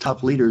asked his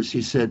top leaders,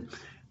 he said,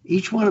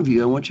 each one of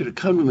you, I want you to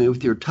come to me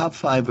with your top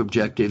 5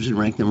 objectives and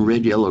rank them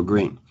red, yellow,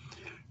 green.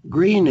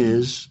 Green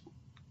is,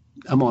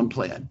 I'm on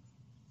plan.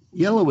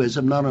 Yellow is,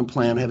 I'm not on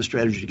plan, I have a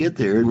strategy to get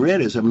there. And red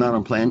is, I'm not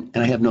on plan,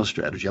 and I have no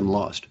strategy, I'm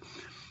lost.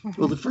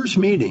 Well, the first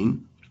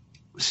meeting,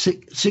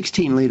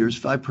 16 leaders,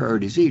 5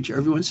 priorities each,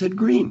 everyone said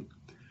green.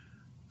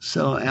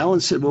 So Alan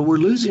said, well, we're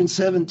losing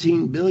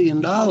 $17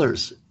 billion.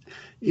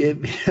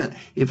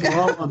 If we're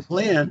all on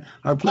plan,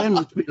 our plan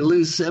must be to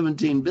lose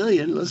 $17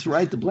 billion. Let's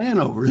write the plan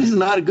over. This is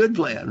not a good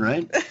plan,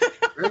 right?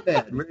 Very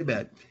bad, very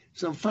bad.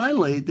 So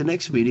finally, the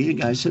next meeting, the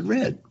guy said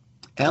red.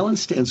 Alan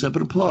stands up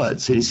and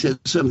applauds, and he said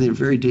something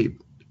very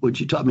deep, which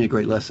he taught me a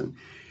great lesson.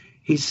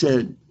 He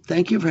said,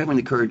 thank you for having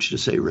the courage to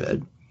say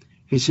red.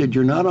 He said,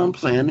 you're not on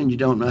plan and you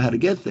don't know how to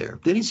get there.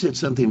 Then he said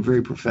something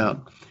very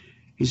profound.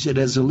 He said,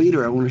 as a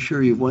leader, I want to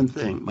assure you of one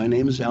thing. My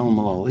name is Alan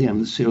Mulally. I'm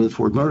the CEO of the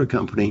Ford Motor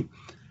Company.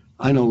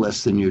 I know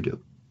less than you do.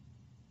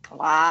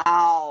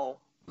 Wow.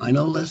 I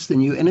know less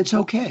than you, and it's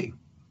okay.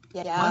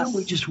 Yes. Why don't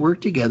we just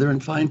work together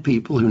and find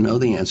people who know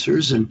the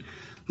answers and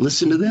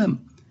listen to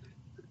them?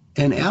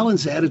 And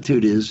Alan's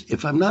attitude is,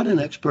 if I'm not an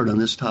expert on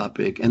this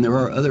topic, and there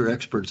are other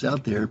experts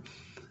out there,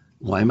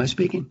 why am I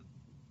speaking?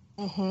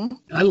 Mm-hmm.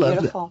 I love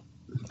Beautiful.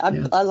 that.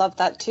 Yeah. I love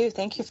that too.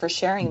 Thank you for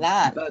sharing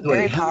that. By the way,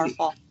 Very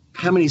powerful.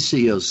 How many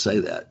CEOs say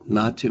that?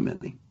 Not too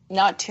many.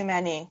 Not too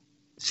many.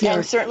 See,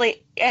 and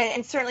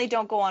certainly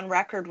don't go on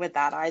record with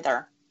that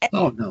either.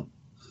 Oh, no.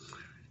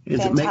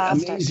 It's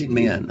Fantastic.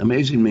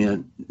 amazing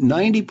man.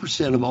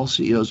 90% of all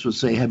CEOs would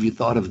say, have you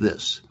thought of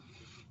this?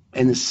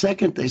 And the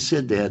second they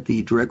said that,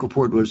 the direct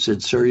report would have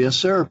said, sir, yes,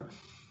 sir,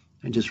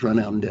 and just run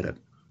out and did it.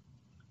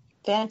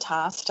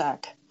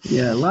 Fantastic.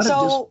 Yeah, a lot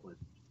of discipline.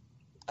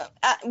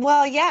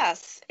 Well,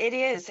 yes, it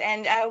is.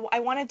 And I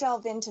want to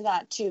delve into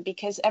that too,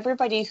 because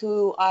everybody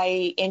who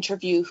I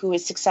interview who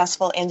is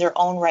successful in their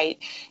own right,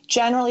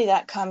 generally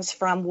that comes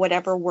from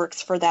whatever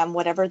works for them,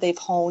 whatever they've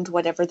honed,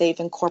 whatever they've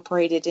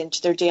incorporated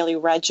into their daily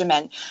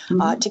regimen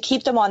to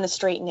keep them on the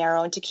straight and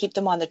narrow and to keep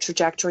them on the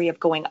trajectory of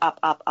going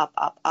up, up, up,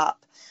 up,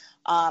 up.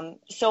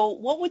 So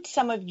what would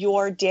some of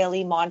your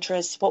daily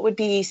mantras, what would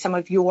be some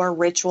of your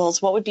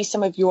rituals, what would be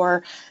some of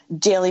your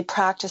daily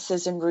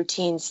practices and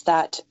routines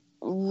that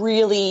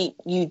really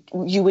you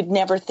would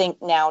never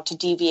think now to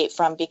deviate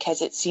from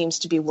because it seems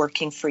to be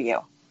working for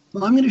you?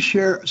 Well, I'm going to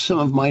share some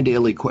of my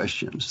daily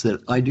questions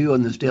that I do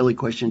on this daily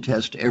question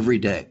test every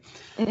day.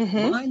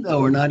 Mm-hmm. Mine,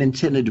 though, are not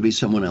intended to be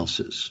someone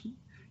else's.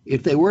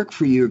 If they work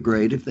for you,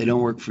 great. If they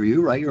don't work for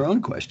you, write your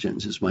own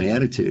questions is my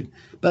attitude.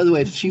 By the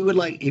way,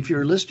 if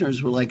your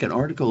listeners would like an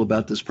article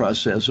about this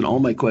process and all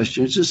my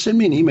questions, just send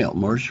me an email,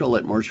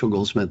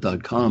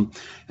 marshall@marshallgoldsmith.com.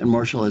 And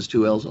Marshall has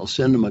 2 L's. I'll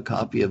send them a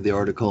copy of the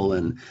article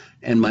and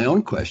my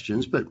own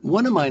questions. But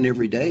one of mine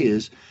every day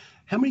is,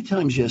 how many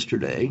times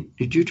yesterday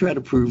did you try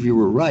to prove you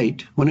were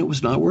right when it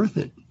was not worth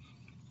it?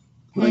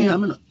 Well,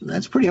 yeah,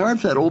 that's pretty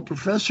hard for that old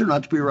professor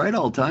not to be right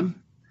all the time.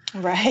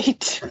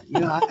 Right.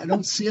 I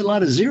don't see a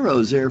lot of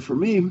zeros there for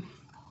me.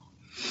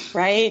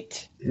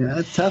 Right. Yeah,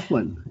 that's a tough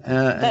one.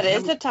 That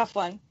is a tough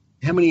one.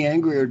 How many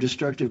angry or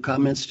destructive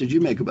comments did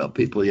you make about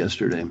people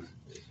yesterday?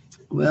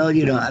 Well,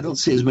 I don't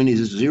see as many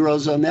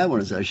zeros on that one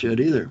as I should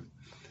either.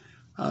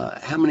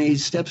 How many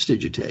steps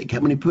did you take? How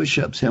many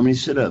push-ups? How many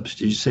sit-ups?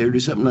 Did you say or do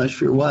something nice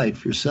for your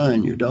wife, your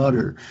son, your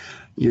daughter,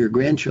 your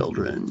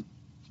grandchildren?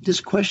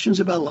 Just questions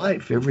about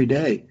life every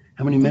day.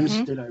 How many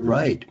minutes did I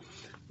write?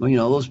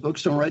 Well, those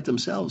books don't write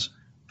themselves.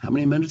 How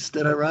many minutes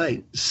did I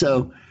write?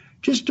 So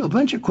just a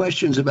bunch of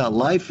questions about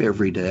life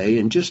every day,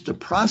 and just the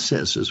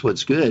process is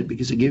what's good,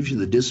 because it gives you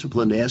the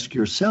discipline to ask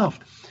yourself,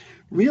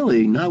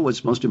 really not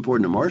what's most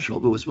important to Marshall,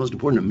 but what's most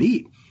important to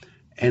me.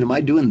 And am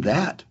I doing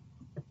that?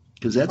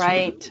 Because that's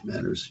right. What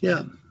matters.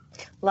 Yeah.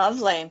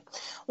 Lovely.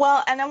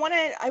 Well, and I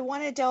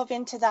want to delve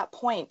into that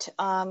point,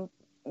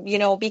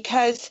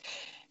 because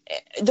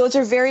those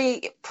are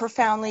very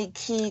profoundly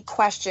key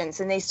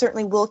questions, and they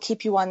certainly will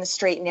keep you on the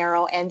straight and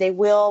narrow, and they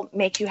will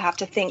make you have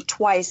to think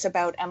twice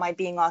about, am I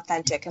being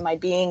authentic? Am I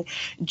being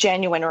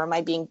genuine, or am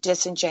I being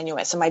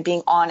disingenuous? Am I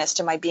being honest?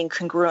 Am I being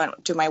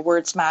congruent? Do my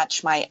words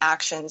match my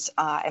actions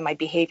and my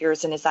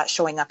behaviors, and is that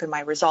showing up in my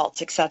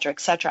results, et cetera, et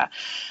cetera?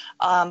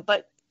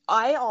 But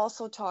I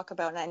also talk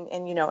about,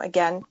 and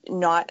again,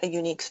 not a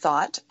unique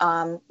thought,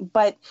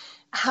 but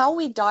how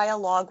we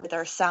dialogue with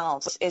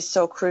ourselves is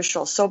so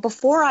crucial. So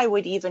before I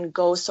would even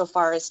go so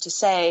far as to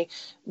say,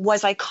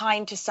 was I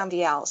kind to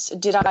somebody else?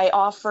 Did I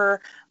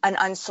offer an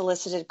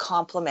unsolicited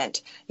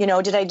compliment?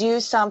 Did I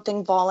do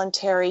something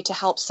voluntary to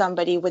help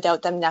somebody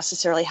without them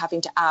necessarily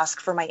having to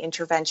ask for my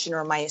intervention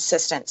or my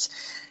assistance?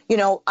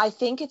 I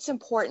think it's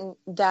important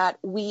that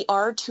we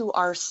are to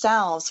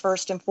ourselves,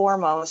 first and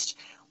foremost,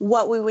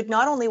 what we would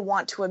not only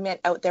want to emit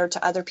out there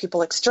to other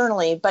people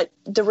externally, but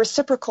the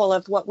reciprocal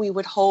of what we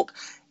would hope,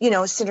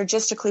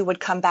 synergistically would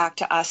come back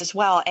to us as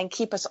well, and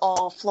keep us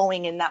all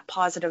flowing in that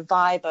positive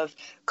vibe of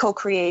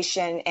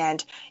co-creation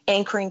and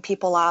anchoring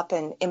people up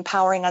and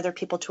empowering other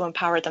people to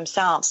empower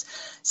themselves.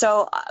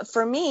 So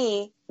for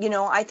me,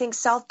 I think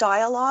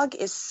self-dialogue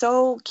is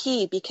so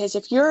key, because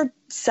if you're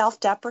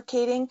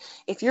self-deprecating,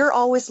 if you're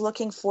always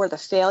looking for the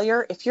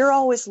failure, if you're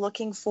always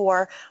looking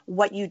for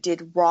what you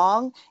did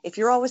wrong, if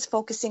you're always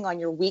focusing on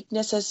your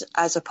weaknesses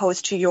as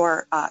opposed to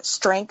your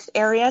strength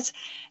areas,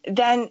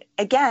 then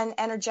again,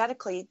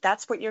 energetically,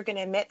 that's what you're going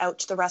to emit out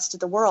to the rest of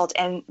the world.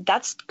 And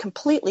that's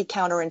completely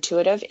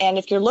counterintuitive. And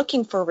if you're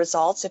looking for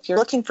results, if you're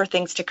looking for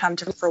things to come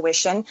to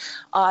fruition,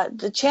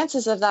 the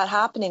chances of that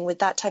happening with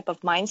that type of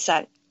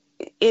mindset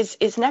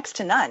is next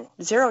to none,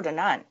 0 to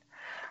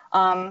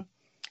none.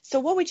 So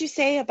what would you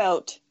say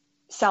about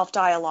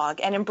self-dialogue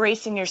and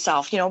embracing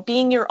yourself,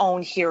 being your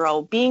own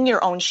hero, being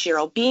your own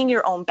shero, being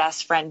your own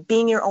best friend,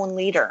 being your own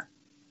leader?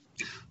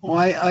 Well,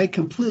 I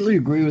completely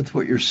agree with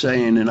what you're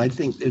saying. And I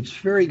think it's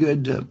very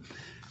good to,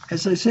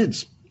 as I said,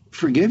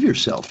 forgive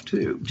yourself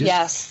too.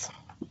 Yes.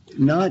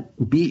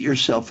 Not beat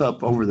yourself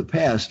up over the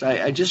past.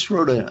 I just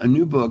wrote a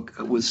new book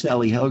with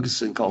Sally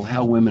Helgeson called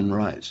How Women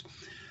Rise.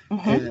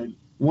 Mm-hmm. And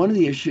one of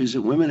the issues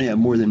that women have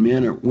more than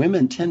men are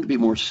women tend to be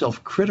more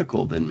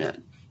self-critical than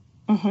men.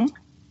 Mm-hmm.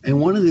 And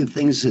one of the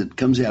things that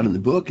comes out in the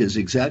book is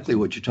exactly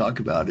what you talk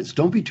about. Is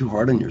don't be too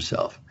hard on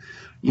yourself.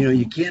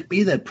 You can't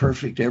be that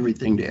perfect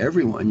everything to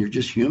everyone. You're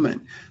just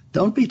human.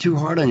 Don't be too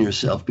hard on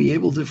yourself. Be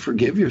able to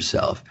forgive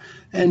yourself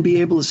and be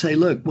able to say,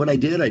 look, what I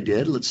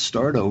did. Let's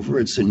start over.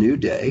 It's a new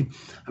day.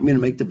 I'm going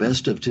to make the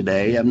best of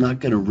today. I'm not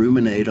going to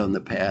ruminate on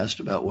the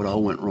past about what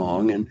all went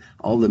wrong and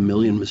all the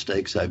million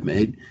mistakes I've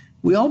made.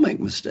 We all make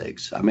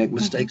mistakes. I make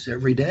mistakes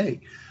every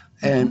day.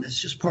 And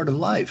it's just part of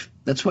life.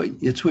 It's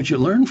what you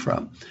learn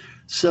from.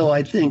 So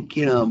I think,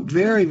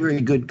 very,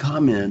 very good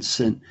comments,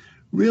 and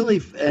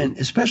really, and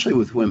especially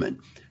with women,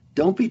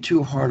 don't be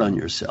too hard on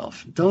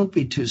yourself. Don't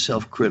be too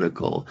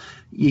self-critical.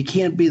 You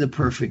can't be the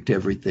perfect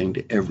everything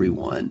to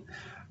everyone.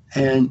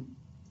 And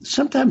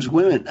sometimes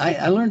women,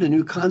 I learned a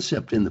new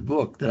concept in the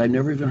book that I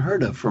never even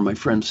heard of from my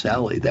friend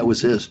Sally. That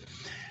was this.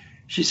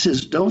 She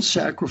says, don't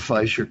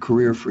sacrifice your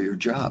career for your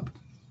job.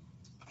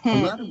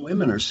 A lot of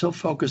women are so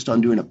focused on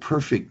doing a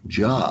perfect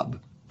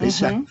job, they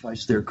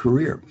sacrifice their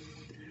career.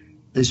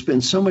 They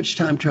spend so much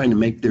time trying to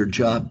make their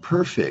job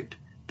perfect.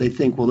 They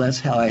think, well, that's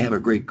how I have a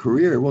great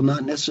career. Well,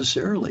 not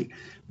necessarily.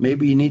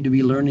 Maybe you need to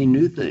be learning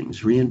new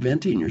things,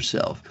 reinventing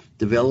yourself,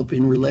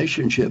 developing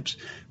relationships.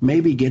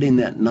 Maybe getting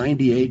that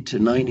 98 to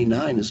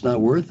 99 is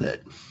not worth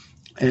it.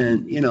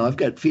 And, I've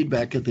got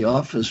feedback at the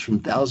office from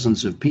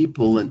thousands of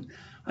people, and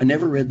I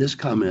never read this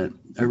comment.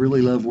 I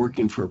really love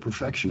working for a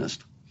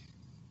perfectionist.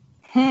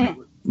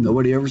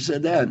 Nobody ever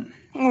said that.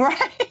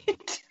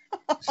 Right.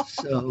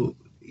 So,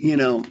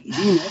 being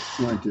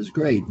excellent is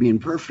great. Being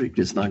perfect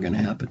is not going to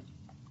happen.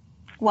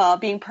 Well,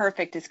 being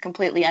perfect is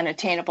completely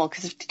unattainable,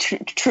 because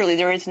truly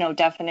there is no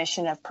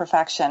definition of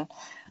perfection.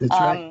 That's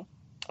right.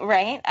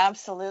 Right.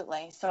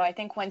 Absolutely. So I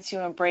think once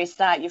you embrace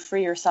that, you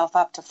free yourself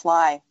up to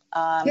fly.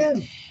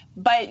 But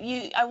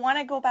I want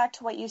to go back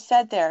to what you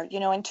said there,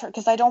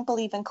 because I don't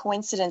believe in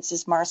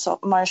coincidences,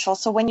 Marshall.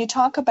 So when you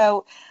talk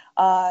about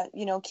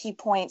key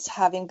points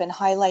having been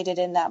highlighted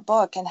in that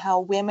book, and how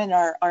women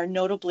are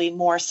notably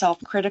more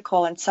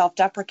self-critical and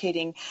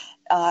self-deprecating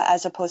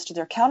as opposed to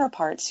their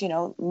counterparts,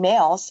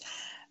 males.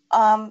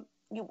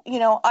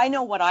 I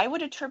know what I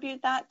would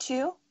attribute that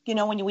to.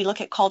 When we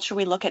look at culture,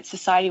 we look at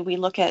society, we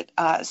look at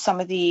some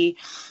of the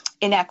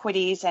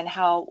inequities and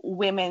how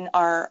women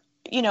are,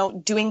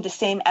 doing the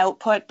same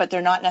output, but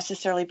they're not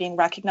necessarily being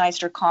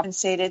recognized or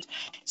compensated.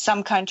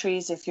 Some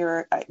countries, if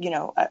you're,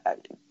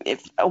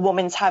 if a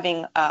woman's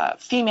having a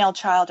female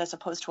child as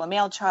opposed to a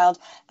male child,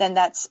 then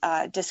that's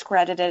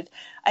discredited.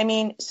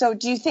 So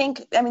do you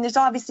think, there's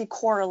obviously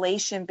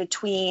correlation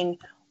between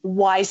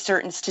why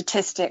certain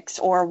statistics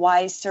or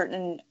why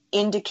certain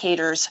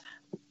indicators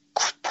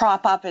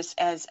prop up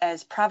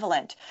as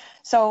prevalent.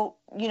 So,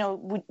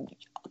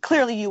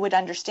 clearly you would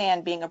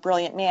understand, being a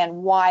brilliant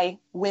man, why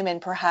women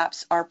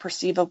perhaps are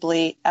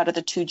perceivably, out of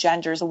the two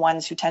genders, the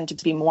ones who tend to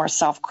be more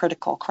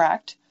self-critical,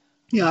 correct?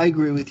 Yeah, I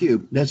agree with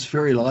you. That's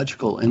very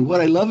logical. And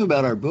what I love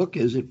about our book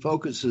is it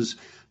focuses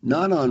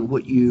not on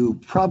what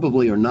you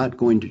probably are not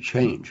going to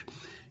change.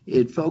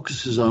 It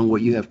focuses on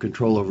what you have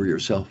control over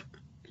yourself.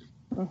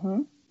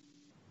 Mm-hmm.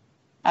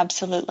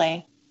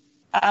 Absolutely.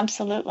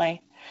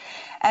 Absolutely.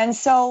 And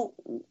so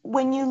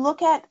when you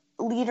look at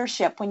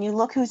leadership, when you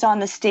look who's on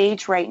the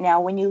stage right now,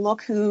 when you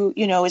look who,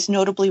 is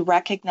notably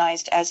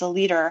recognized as a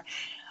leader,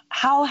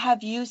 how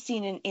have you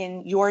seen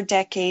in your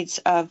decades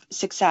of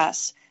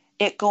success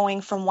it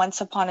going from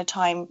once upon a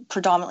time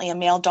predominantly a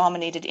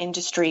male-dominated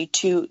industry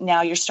to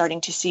now you're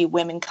starting to see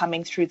women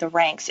coming through the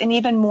ranks, and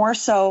even more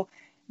so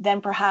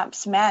than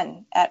perhaps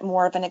men at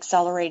more of an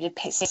accelerated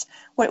pace?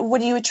 What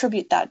do you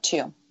attribute that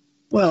to?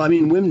 Well,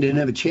 women didn't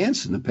have a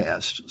chance in the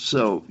past.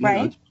 So,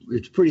 right.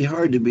 It's pretty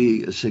hard to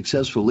be a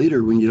successful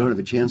leader when you don't have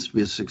a chance to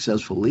be a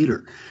successful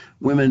leader.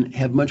 Women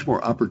have much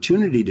more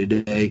opportunity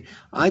today.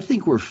 I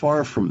think we're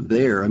far from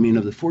there.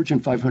 Of the Fortune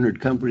 500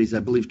 companies, I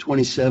believe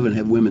 27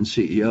 have women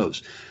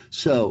CEOs.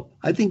 So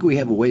I think we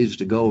have a ways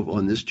to go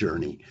on this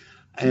journey.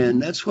 And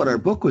that's what our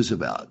book was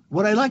about.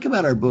 What I like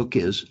about our book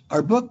is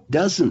our book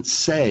doesn't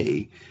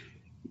say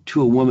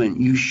to a woman,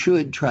 you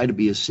should try to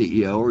be a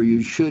CEO or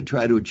you should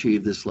try to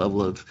achieve this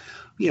level of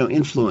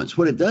influence.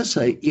 What it does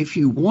say, if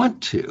you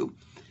want to,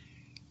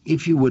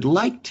 if you would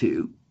like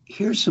to,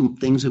 here's some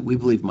things that we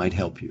believe might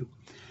help you.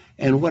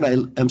 And what I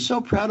am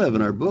so proud of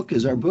in our book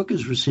is our book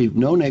has received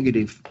no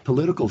negative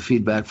political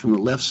feedback from the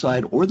left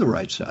side or the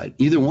right side,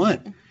 either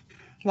one.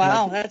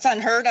 Wow, that's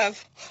unheard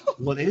of.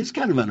 Well, it is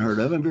kind of unheard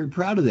of. I'm very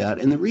proud of that.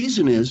 And the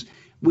reason is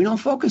we don't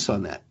focus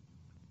on that.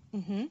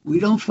 Mm-hmm. We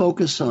don't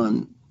focus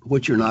on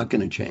what you're not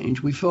going to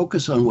change. We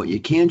focus on what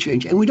you can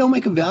change, and we don't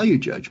make a value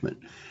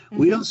judgment. Mm-hmm.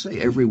 We don't say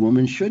every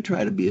woman should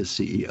try to be a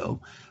CEO.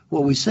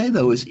 What we say,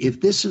 though, is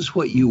if this is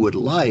what you would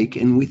like,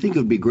 and we think it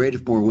would be great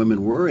if more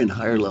women were in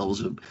higher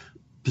levels of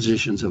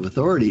positions of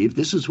authority, if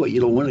this is what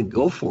you don't want to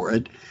go for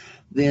it,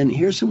 then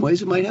here's some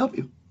ways it might help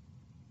you.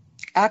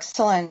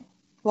 Excellent.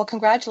 Well,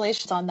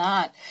 congratulations on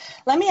that.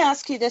 Let me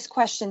ask you this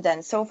question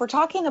then. So if we're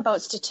talking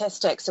about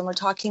statistics and we're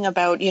talking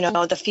about,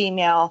 the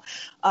female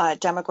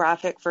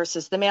demographic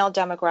versus the male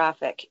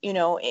demographic,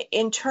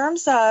 in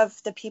terms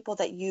of the people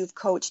that you've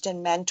coached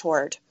and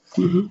mentored,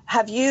 mm-hmm.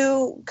 have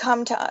you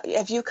come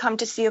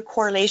to see a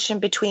correlation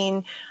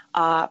between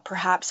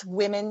perhaps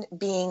women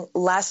being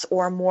less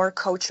or more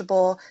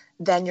coachable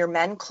than your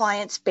men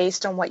clients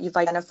based on what you've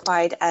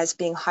identified as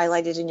being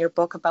highlighted in your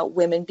book about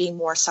women being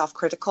more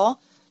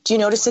self-critical? Do you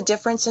notice a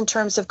difference in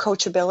terms of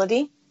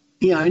coachability?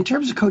 Yeah, in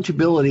terms of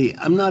coachability,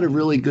 I'm not a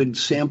really good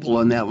sample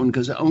on that one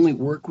because I only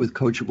work with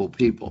coachable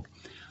people.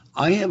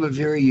 I have a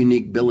very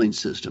unique billing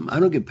system.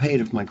 I don't get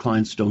paid if my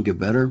clients don't get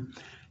better.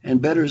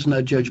 And better is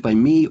not judged by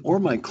me or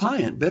my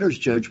client. Better is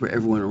judged by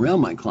everyone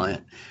around my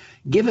client.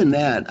 Given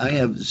that, I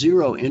have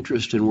zero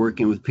interest in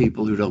working with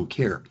people who don't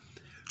care.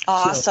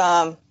 Awesome.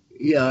 So,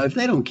 yeah, if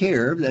they don't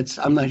care,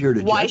 I'm not here to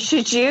judge. Why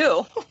should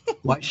you?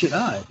 Why should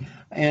I?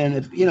 And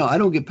if, I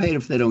don't get paid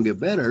if they don't get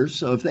better.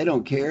 So if they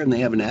don't care and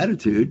they have an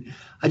attitude,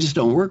 I just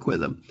don't work with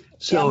them.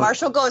 So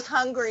Marshall goes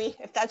hungry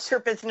if that's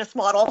your business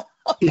model.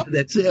 Yeah,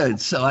 that's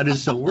it. So I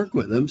just don't work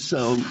with them.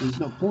 So there's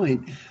no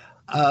point.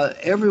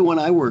 Everyone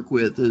I work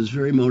with is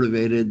very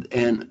motivated,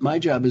 and my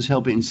job is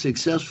helping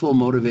successful,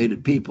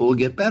 motivated people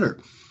get better.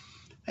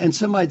 And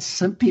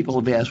some people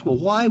have asked, well,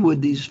 why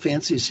would these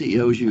fancy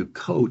CEOs you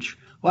coach,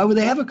 why would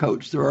they have a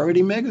coach? They're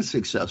already mega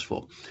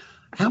successful.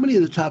 How many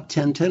of the top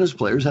 10 tennis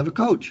players have a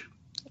coach?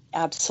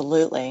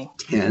 Absolutely.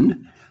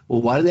 10.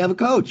 Well, why do they have a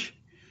coach?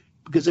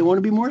 Because they want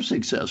to be more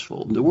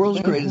successful. The world's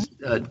mm-hmm. greatest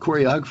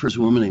choreographer is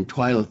a woman named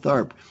Twyla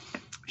Tharp.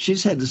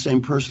 She's had the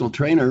same personal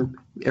trainer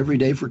every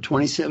day for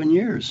 27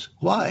 years.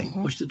 Why?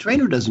 Mm-hmm. Well, the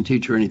trainer doesn't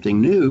teach her anything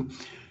new.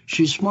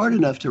 She's smart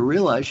enough to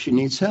realize she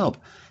needs help.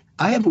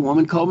 I have a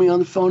woman call me on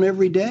the phone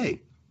every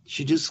day.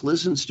 She just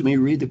listens to me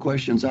read the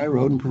questions I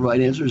wrote and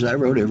provide answers I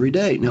wrote every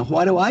day. Now,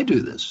 why do I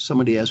do this?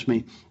 Somebody asked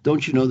me,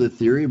 don't you know the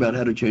theory about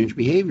how to change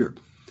behavior?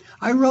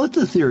 I wrote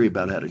the theory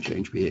about how to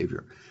change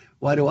behavior.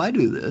 Why do I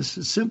do this?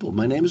 It's simple.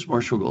 My name is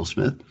Marshall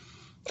Goldsmith.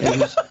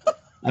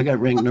 I got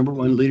ranked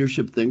 #1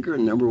 leadership thinker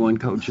and #1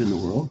 coach in the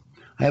world.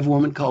 I have a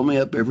woman call me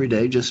up every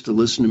day just to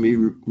listen to me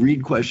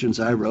read questions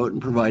I wrote and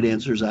provide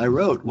answers I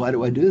wrote. Why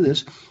do I do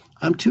this?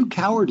 I'm too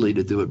cowardly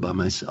to do it by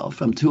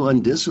myself. I'm too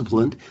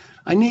undisciplined.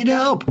 I need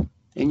help.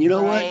 And you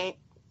know what?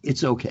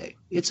 It's okay.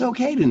 It's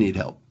okay to need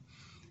help.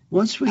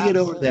 Once we get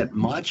over that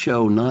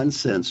macho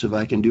nonsense of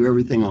I can do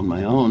everything on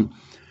my own,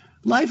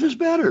 life is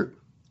better.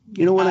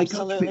 You know, when I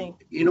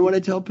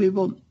tell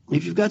people,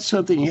 if you've got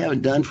something you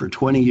haven't done for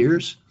 20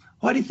 years,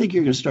 why do you think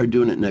you're going to start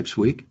doing it next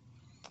week?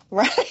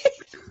 Right.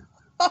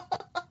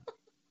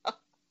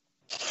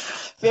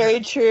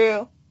 Very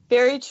true.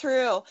 Very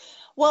true.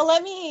 Well,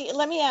 let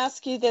me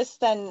ask you this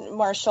then,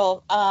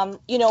 Marshall.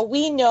 You know,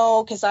 we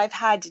know, because I've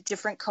had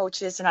different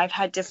coaches and I've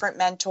had different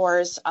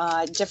mentors,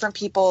 different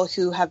people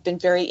who have been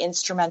very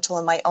instrumental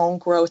in my own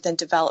growth and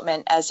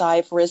development as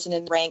I've risen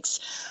in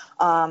ranks,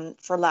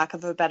 for lack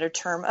of a better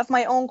term, of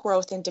my own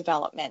growth and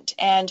development.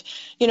 And,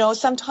 you know,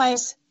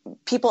 sometimes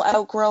people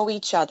outgrow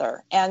each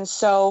other. And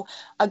so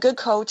a good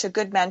coach, a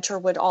good mentor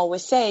would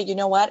always say, you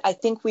know what, I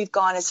think we've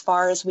gone as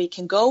far as we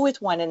can go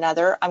with one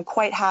another. I'm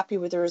quite happy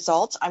with the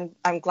results.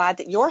 I'm glad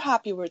that you're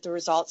happy with the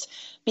results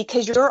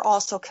because you're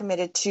also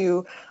committed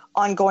to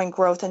ongoing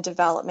growth and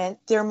development.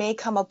 There may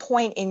come a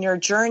point in your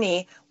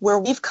journey where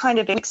we've kind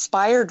of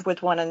expired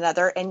with one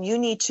another and you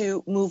need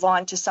to move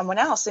on to someone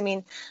else. I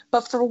mean,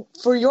 but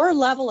for your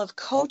level of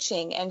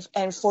coaching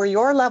and for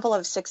your level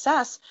of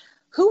success,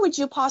 who would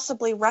you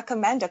possibly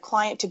recommend a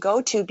client to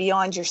go to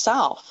beyond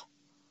yourself?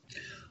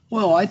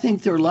 Well, I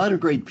think there are a lot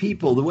of great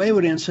people. The way I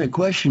would answer that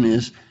question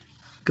is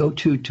go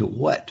to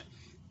what?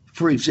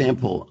 For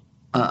example,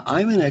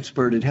 I'm an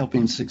expert at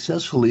helping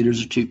successful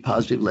leaders achieve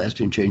positive,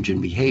 lasting change in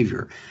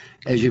behavior.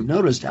 As you've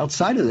noticed,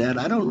 outside of that,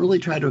 I don't really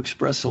try to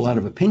express a lot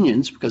of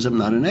opinions because I'm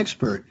not an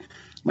expert.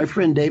 My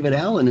friend David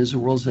Allen is the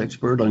world's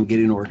expert on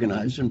getting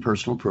organized and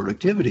personal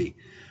productivity.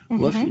 Mm-hmm.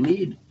 Well, if you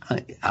need,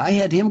 I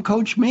had him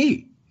coach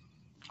me.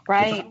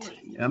 Right.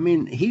 I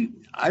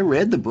mean, I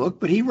read the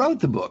book, but he wrote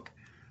the book.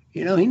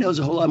 You know, he knows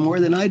a whole lot more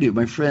than I do.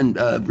 My friend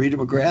Rita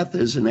McGrath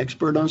is an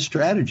expert on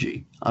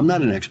strategy. I'm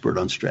not an expert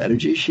on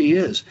strategy. She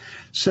is.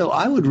 So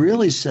I would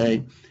really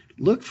say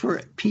look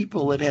for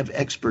people that have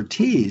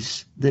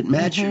expertise that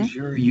matches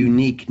your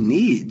unique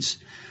needs,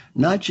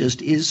 not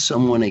just is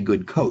someone a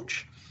good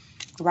coach.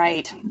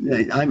 Right.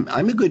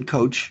 I'm a good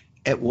coach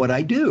at what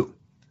I do.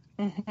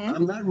 Mm-hmm.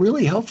 I'm not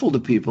really helpful to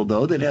people,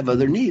 though, that have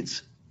other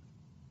needs.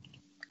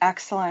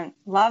 Excellent.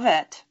 Love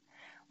it.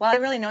 Well, you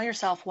really know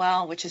yourself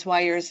well, which is why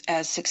you're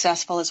as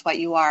successful as what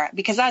you are,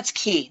 because that's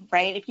key,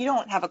 right? If you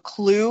don't have a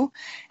clue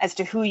as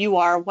to who you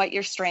are, what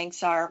your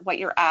strengths are, what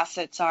your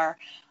assets are,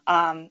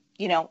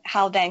 you know,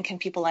 how then can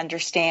people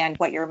understand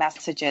what your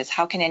message is?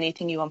 How can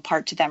anything you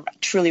impart to them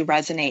truly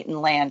resonate and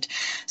land?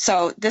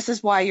 So this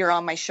is why you're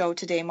on my show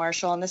today,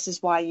 Marshall. And this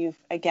is why you've,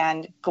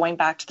 again, going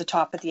back to the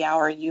top of the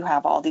hour, you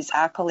have all these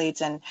accolades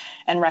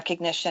and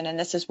recognition. And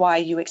this is why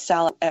you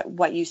excel at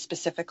what you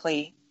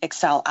specifically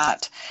excel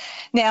at.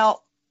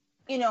 Now,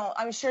 you know,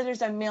 I'm sure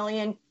there's a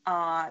million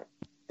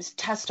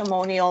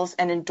testimonials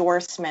and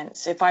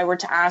endorsements. If I were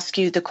to ask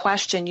you the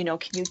question, you know,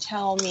 can you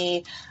tell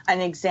me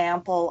an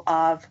example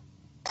of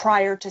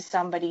prior to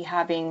somebody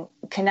having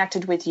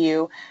connected with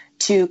you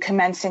to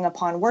commencing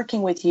upon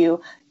working with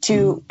you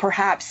to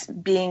perhaps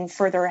being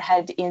further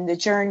ahead in the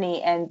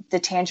journey and the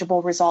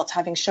tangible results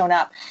having shown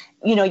up,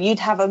 you know, you'd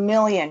have a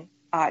million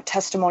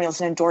testimonials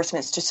and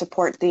endorsements to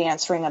support the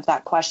answering of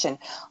that question.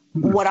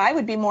 What I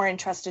would be more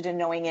interested in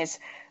knowing is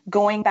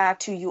going back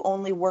to you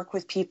only work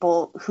with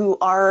people who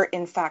are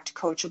in fact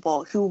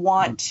coachable, who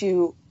want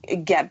to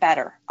get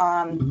better,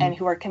 and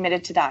who are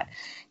committed to that.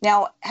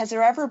 Now, has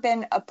there ever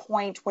been a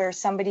point where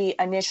somebody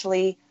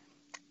initially,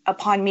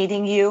 upon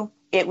meeting you,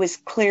 it was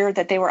clear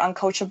that they were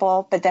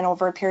uncoachable, but then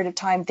over a period of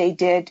time they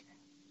did,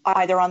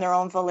 either on their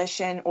own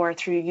volition or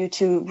through you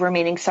two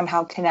remaining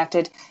somehow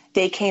connected,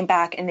 they came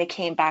back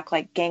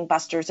like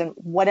gangbusters, and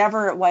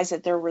whatever it was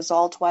that their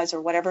result was,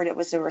 or whatever it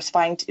was they were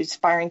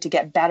aspiring to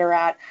get better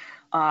at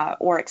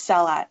or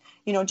excel at,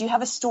 you know, do you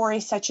have a story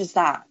such as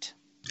that?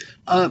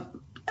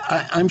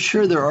 I'm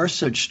sure there are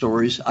such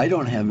stories. I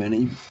don't have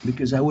any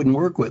because I wouldn't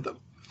work with them.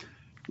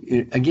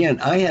 Again,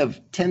 I have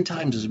 10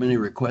 times as many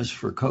requests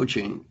for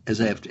coaching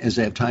as I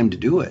have time to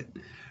do it.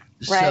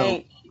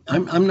 Right. So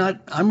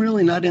I'm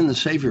really not in the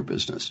savior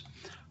business,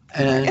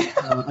 and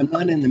I'm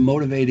not in the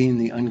motivating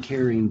the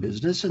uncaring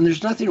business. And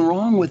there's nothing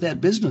wrong with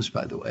that business,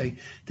 by the way.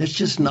 That's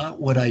just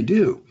not what I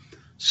do.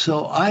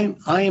 So I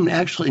am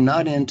actually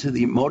not into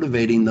the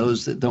motivating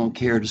those that don't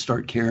care to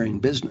start caring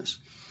business.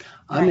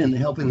 I'm in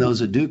helping those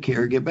that do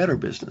care get better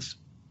business.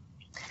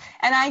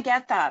 And I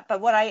get that.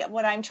 But what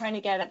I'm trying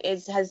to get at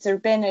is, has there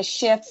been a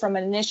shift from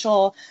an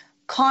initial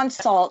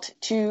consult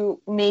to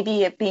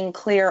maybe it being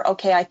clear,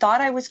 okay, I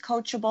thought I was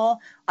coachable.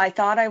 I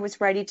thought I was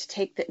ready to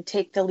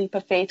take the leap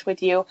of faith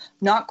with you.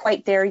 Not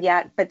quite there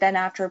yet. But then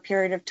after a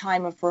period of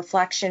time of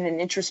reflection and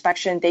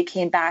introspection, they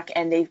came back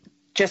and they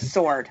just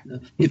soared.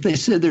 If they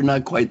said they're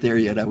not quite there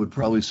yet, I would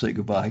probably say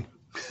goodbye.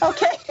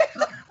 Okay.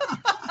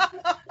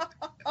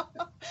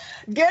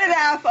 Good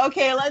enough.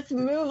 Okay, let's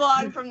move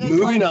on from this.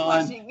 Moving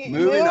on. Question.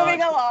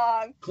 Moving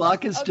along.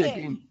 Clock is Okay.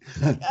 ticking.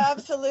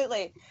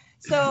 Absolutely.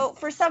 So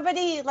for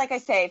somebody, like I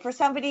say, for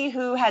somebody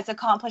who has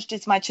accomplished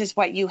as much as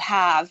what you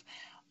have,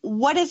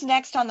 what is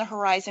next on the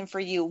horizon for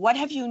you? What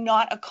have you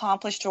not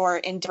accomplished or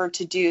endeavored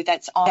to do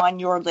that's on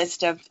your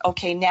list of,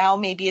 okay, now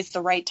maybe it's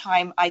the right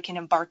time I can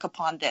embark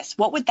upon this?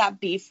 What would that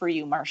be for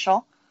you,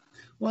 Marshall?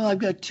 Well, I've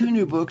got 2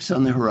 new books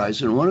on the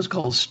horizon. One is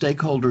called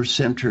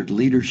Stakeholder-Centered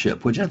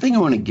Leadership, which I think I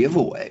want to give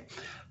away.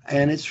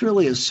 And it's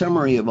really a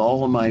summary of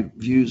all of my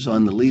views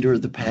on the leader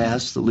of the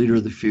past, the leader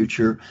of the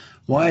future,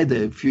 why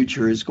the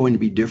future is going to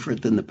be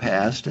different than the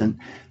past, and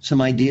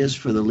some ideas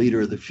for the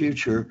leader of the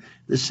future.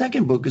 The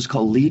second book is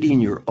called Leading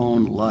Your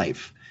Own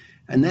Life.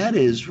 And that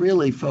is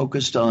really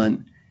focused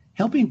on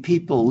helping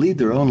people lead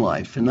their own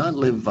life and not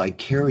live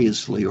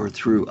vicariously or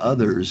through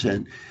others.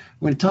 And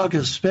we're going to talk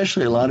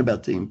especially a lot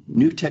about the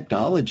new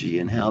technology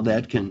and how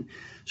that can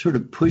sort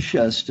of push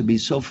us to be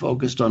so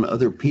focused on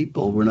other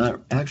people, we're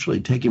not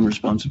actually taking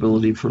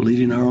responsibility for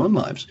leading our own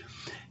lives,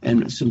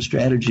 and some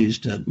strategies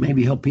to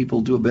maybe help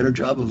people do a better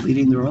job of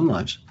leading their own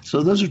lives.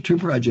 So those are 2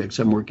 projects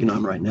I'm working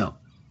on right now.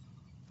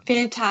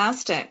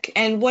 Fantastic.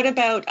 And what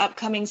about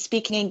upcoming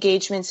speaking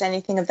engagements,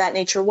 anything of that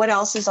nature? What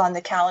else is on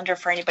the calendar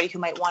for anybody who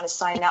might want to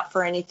sign up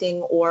for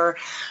anything or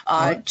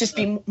just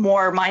be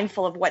more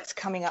mindful of what's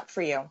coming up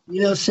for you?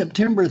 You know,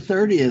 September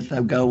 30th,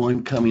 I've got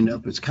one coming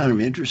up. It's kind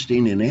of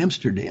interesting in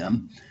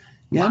Amsterdam.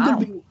 Yeah,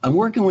 Wow. I'm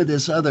working with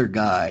this other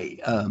guy.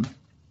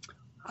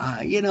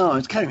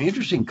 It's kind of an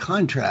interesting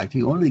contract.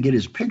 He wanted to get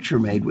his picture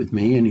made with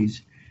me, and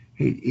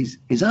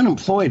he's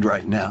unemployed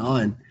right now,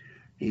 and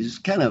he's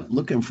kind of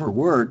looking for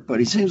work, but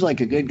he seems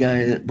like a good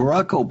guy,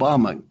 Barack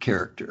Obama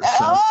character. So.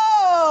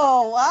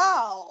 Oh,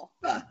 wow.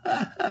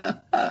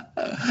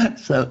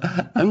 So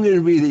I'm going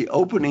to be the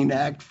opening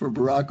act for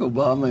Barack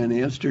Obama in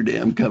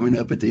Amsterdam coming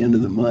up at the end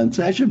of the month.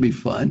 So that should be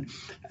fun.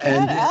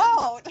 And Get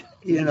out.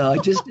 I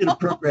just did a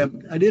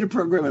program. I did a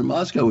program in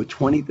Moscow with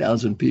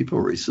 20,000 people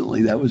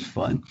recently. That was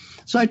fun.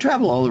 So I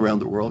travel all around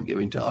the world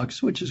giving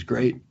talks, which is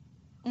great.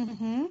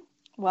 Mm-hmm.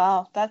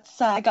 Wow,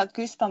 that's I got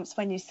goosebumps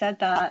when you said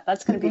that.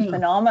 That's going to be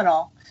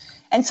phenomenal.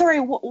 And sorry,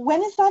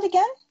 when is that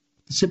again?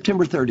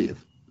 September 30th.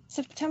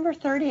 September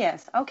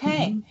 30th.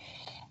 Okay.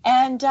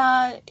 And,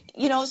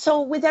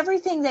 so with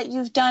everything that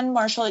you've done,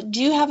 Marshall,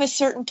 do you have a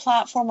certain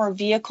platform or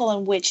vehicle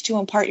in which to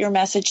impart your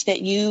message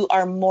that you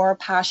are more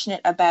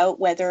passionate about,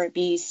 whether it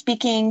be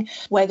speaking,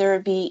 whether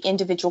it be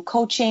individual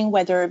coaching,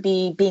 whether it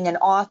be being an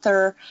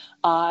author,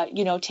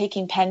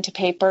 taking pen to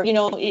paper?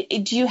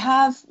 Do you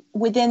have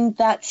within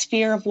that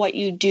sphere of what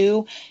you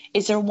do,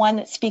 is there one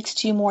that speaks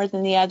to you more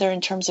than the other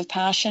in terms of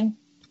passion?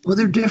 Well,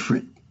 they're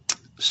different.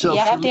 So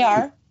yeah, they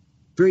are.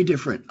 Very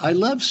different. I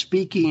love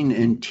speaking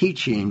and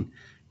teaching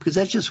because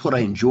that's just what I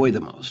enjoy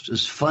the most.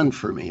 It's fun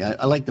for me.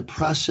 I like the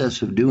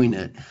process of doing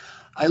it.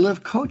 I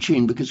love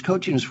coaching because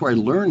coaching is where I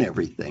learn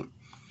everything.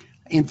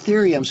 In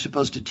theory, I'm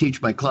supposed to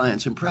teach my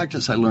clients. In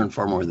practice, I learn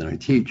far more than I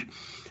teach.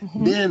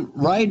 Mm-hmm. Then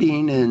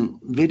writing and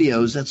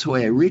videos, that's the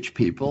way I reach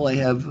people. I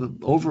have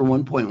over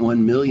 1.1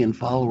 million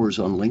followers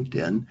on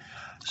LinkedIn.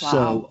 Wow.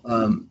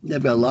 So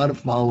I've got a lot of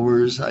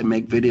followers. I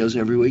make videos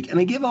every week, and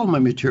I give all my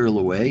material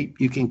away.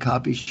 You can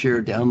copy,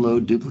 share,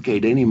 download,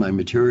 duplicate any of my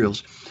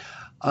materials.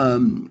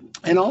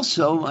 And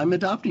also, I'm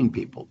adopting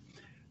people.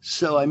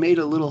 So I made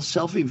a little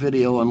selfie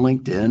video on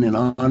LinkedIn in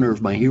honor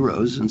of my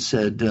heroes and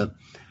said,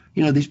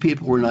 these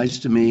people were nice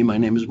to me. My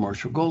name is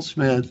Marshall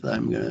Goldsmith.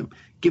 I'm going to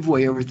give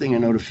away everything I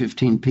know to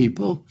 15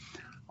 people.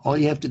 All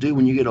you have to do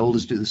when you get old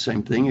is do the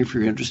same thing. If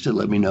you're interested,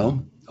 let me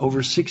know.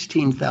 Over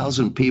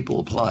 16,000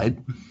 people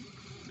applied.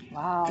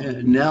 Wow.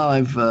 And now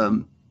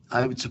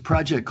it's a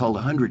project called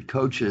 100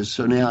 Coaches.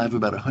 So now I have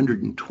about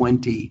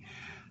 120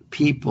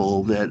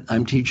 people that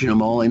I'm teaching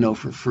them all I know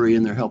for free,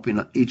 and they're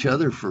helping each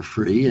other for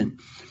free. And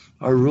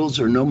our rules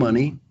are no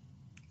money,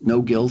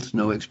 no guilt,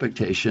 no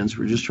expectations.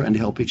 We're just trying to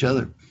help each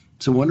other.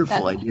 It's a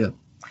wonderful idea.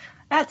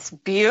 That's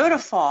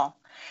beautiful.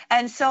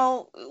 And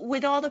so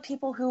with all the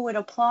people who would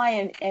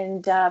apply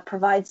and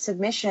provide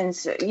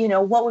submissions,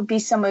 what would be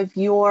some of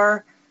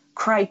your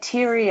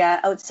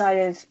criteria outside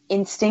of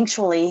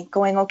instinctually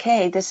going,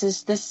 okay,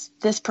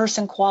 this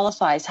person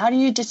qualifies? How do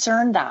you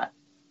discern that?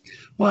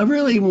 Well, I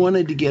really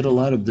wanted to get a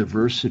lot of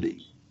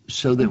diversity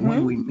so that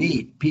when we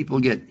meet, people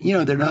get,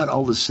 they're not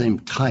all the same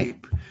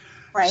type.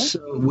 Right.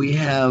 So we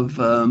have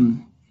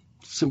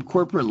some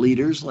corporate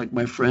leaders, like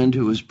my friend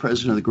who was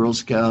president of the Girl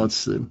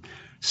Scouts, the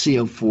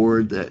CEO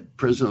Ford, the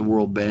president of the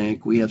World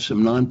Bank. We have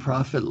some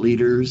nonprofit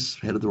leaders,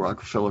 head of the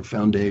Rockefeller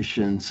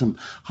Foundation, some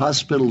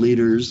hospital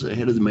leaders, the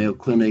head of the Mayo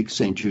Clinic,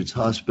 St. Jude's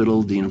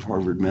Hospital, dean of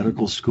Harvard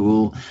Medical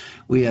School.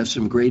 We have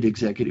some great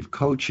executive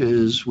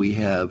coaches. We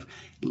have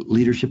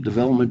leadership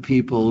development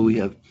people. We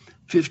have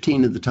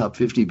 15 of the top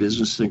 50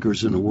 business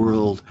thinkers in the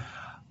world.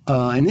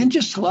 And then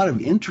just a lot of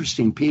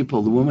interesting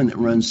people. The woman that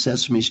runs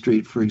Sesame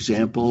Street, for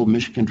example,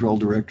 mission control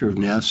director of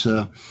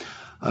NASA.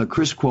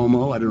 Chris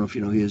Cuomo, I don't know if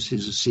you know, he's a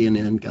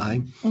CNN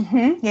guy.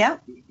 Mm-hmm, yeah.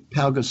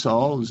 Pau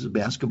Gasol is a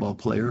basketball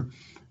player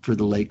for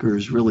the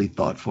Lakers, really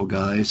thoughtful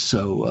guy.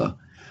 So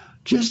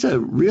just a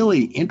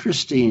really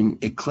interesting,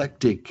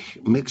 eclectic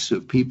mix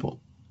of people.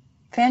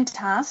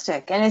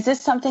 Fantastic. And is this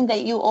something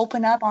that you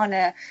open up on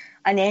an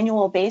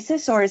annual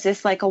basis, or is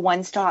this like a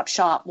one-stop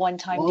shop,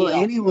 one-time deal? Well,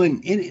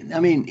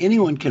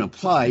 anyone can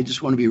apply. I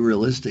just want to be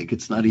realistic.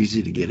 It's not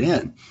easy to get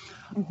in.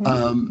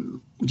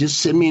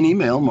 Just send me an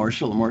email,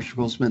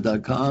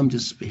 Marshall@MarshallGoldsmith.com.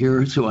 Just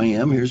here's who I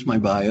am. Here's my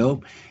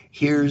bio.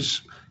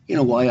 Here's,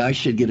 why I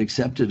should get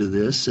accepted to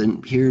this.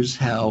 And here's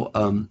how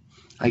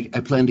I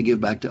plan to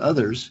give back to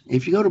others.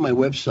 If you go to my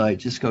website,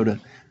 just go to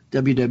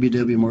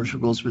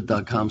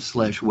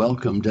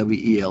www.marshallgoldsmith.com/welcome,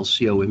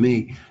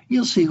 WELCOME.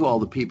 You'll see who all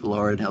the people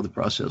are and how the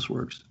process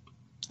works.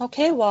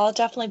 Okay, well, I'll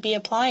definitely be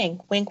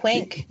applying. Wink,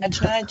 wink,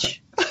 nudge,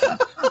 nudge.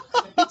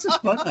 It's a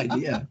fun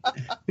idea.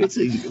 It's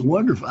a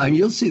wonderful.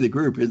 You'll see the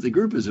group. The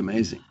group is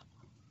amazing.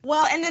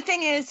 Well, and the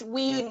thing is,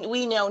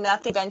 we know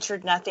nothing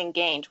ventured, nothing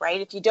gained,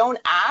 right? If you don't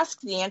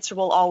ask, the answer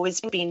will always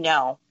be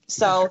no.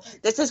 So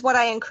this is what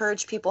I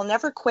encourage people: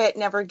 never quit,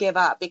 never give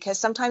up, because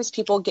sometimes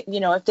people get,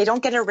 if they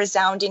don't get a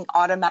resounding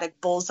automatic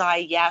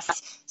bullseye,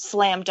 yes,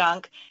 slam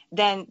dunk,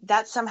 then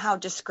that somehow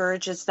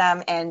discourages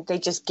them and they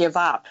just give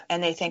up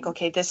and they think,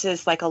 okay, this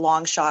is like a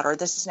long shot or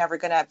this is never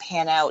going to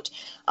pan out.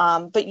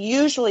 But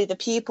usually the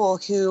people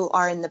who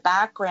are in the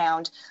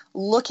background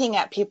looking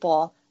at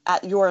people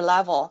at your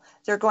level,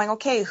 they're going,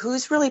 okay,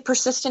 who's really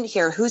persistent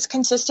here? Who's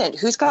consistent?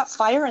 Who's got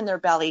fire in their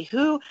belly?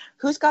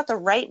 Who's got the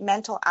right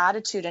mental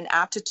attitude and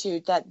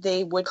aptitude that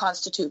they would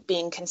constitute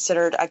being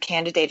considered a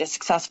candidate, a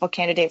successful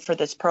candidate for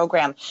this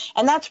program?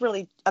 And that's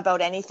really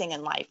about anything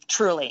in life,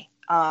 truly,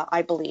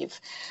 I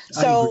believe.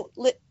 So,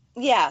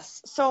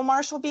 yes. So,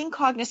 Marshall, being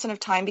cognizant of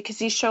time, because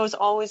these shows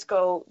always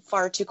go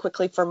far too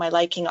quickly for my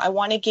liking, I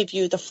want to give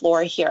you the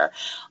floor here.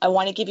 I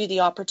want to give you the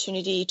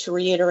opportunity to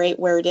reiterate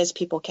where it is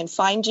people can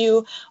find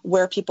you,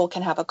 where people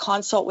can have a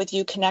consult with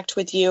you, connect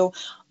with you,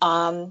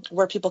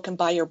 where people can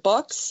buy your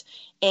books,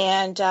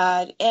 and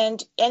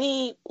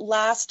any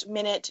last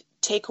minute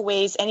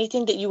takeaways,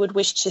 anything that you would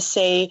wish to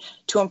say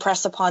to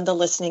impress upon the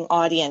listening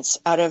audience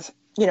out of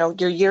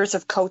your years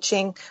of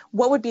coaching.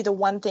 What would be the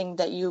one thing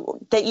that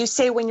you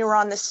say when you're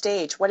on the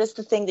stage? What is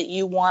the thing that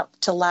you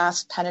want to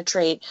last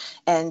penetrate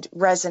and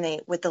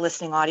resonate with the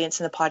listening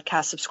audience and the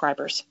podcast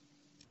subscribers?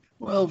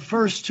 Well,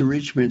 first, to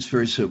reach me, it's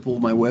very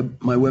simple. My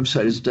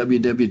website is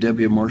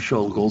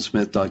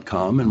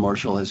www.marshallgoldsmith.com, and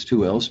Marshall has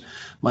 2 L's.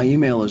 My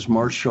email is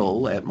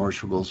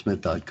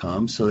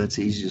marshall@marshallgoldsmith.com, so that's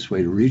the easiest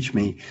way to reach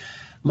me.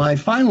 My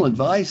final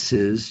advice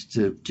is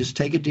to just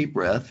take a deep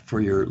breath. For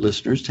your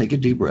listeners, take a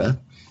deep breath.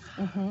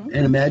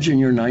 And imagine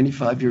you're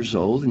 95 years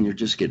old and you're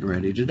just getting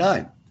ready to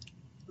die.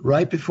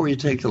 Right before you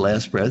take the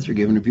last breath, you're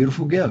given a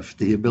beautiful gift,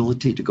 the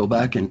ability to go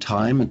back in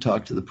time and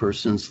talk to the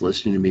person that's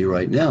listening to me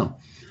right now.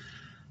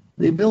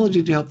 The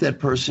ability to help that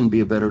person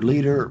be a better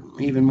leader,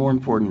 even more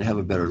important, have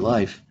a better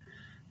life.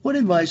 What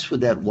advice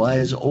would that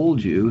wise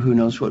old you, who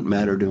knows what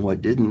mattered and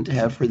what didn't,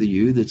 have for the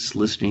you that's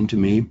listening to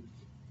me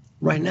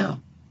right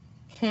now?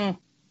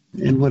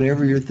 And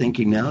whatever you're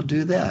thinking now,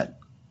 do that.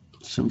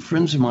 Some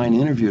friends of mine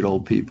interviewed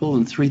old people,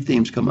 and 3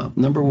 themes come up.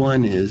 Number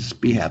 1 is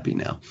be happy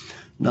now.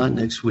 Not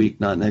next week,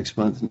 not next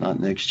month, not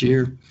next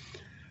year.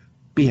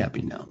 Be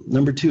happy now.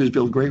 Number 2 is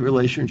build great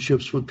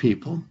relationships with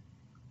people.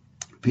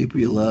 People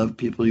you love,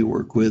 people you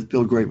work with,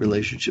 build great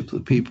relationships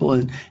with people.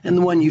 And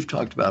the one you've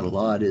talked about a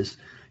lot is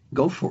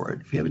go for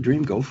it. If you have a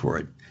dream, go for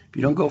it. If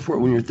you don't go for it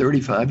when you're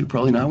 35, you're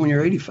probably not when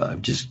you're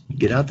 85. Just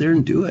get out there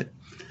and do it.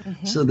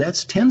 So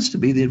that tends to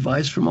be the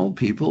advice from old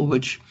people,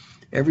 which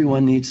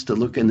everyone needs to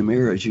look in the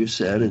mirror, as you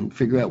said, and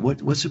figure out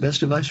what's the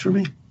best advice for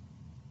me.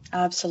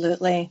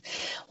 Absolutely.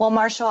 Well,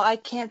 Marshall, I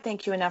can't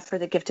thank you enough for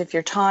the gift of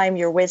your time,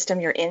 your wisdom,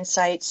 your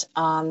insights.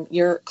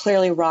 You're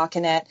clearly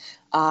rocking it.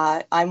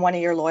 I'm one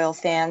of your loyal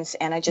fans,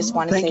 and I just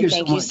want to say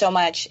thank you so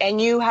much. And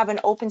you have an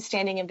open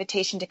standing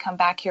invitation to come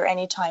back here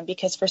anytime,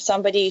 because for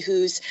somebody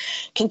who's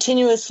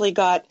continuously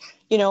got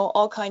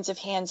all kinds of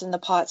hands in the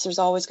pots, there's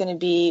always going to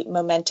be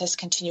momentous,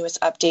 continuous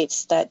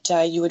updates that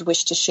you would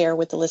wish to share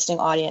with the listening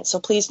audience. So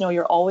please know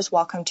you're always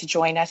welcome to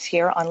join us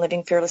here on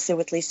Living Fearlessly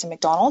with Lisa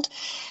McDonald.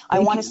 I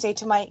want to say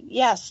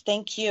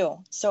thank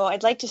you. So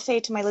I'd like to say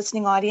to my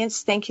listening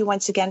audience, thank you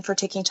once again for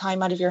taking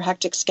time out of your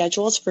hectic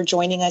schedules for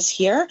joining us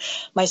here,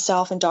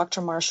 myself and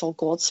Dr. Marshall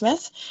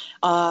Goldsmith.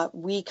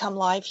 We come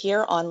live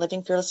here on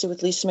Living Fearlessly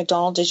with Lisa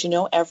McDonald, as you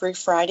know, every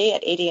Friday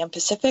at 8 a.m.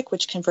 Pacific,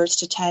 which converts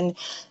to 10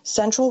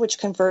 Central, which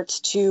converts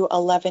to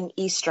 11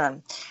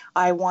 Eastern.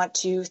 I want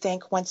to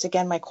thank once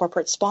again my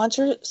corporate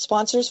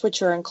sponsors,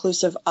 which are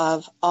inclusive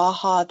of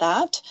AHA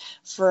That,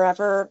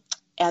 Forever,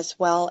 as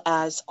well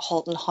as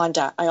Halton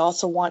Honda. I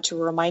also want to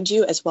remind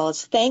you, as well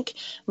as thank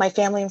my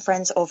family and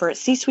friends over at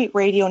C-Suite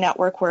Radio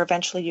Network, where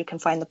eventually you can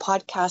find the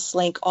podcast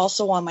link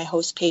also on my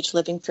host page,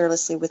 Living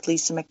Fearlessly with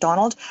Lisa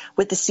McDonald,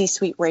 with the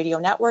C-Suite Radio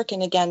Network.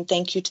 And again,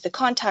 thank you to the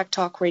Contact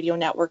Talk Radio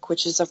Network,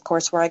 which is, of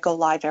course, where I go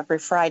live every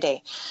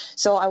Friday.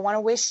 So I want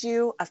to wish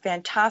you a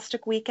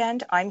fantastic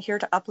weekend. I'm here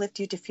to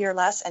uplift you to fear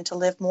less and to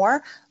live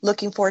more.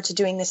 Looking forward to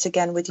doing this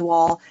again with you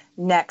all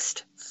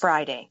next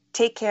Friday.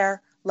 Take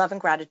care. Love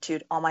and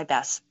gratitude. All my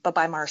best.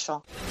 Bye-bye,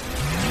 Marshall.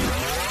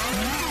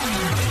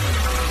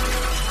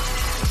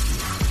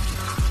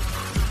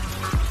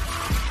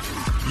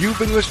 You've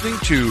been listening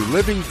to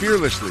Living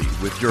Fearlessly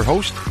with your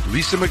host,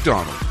 Lisa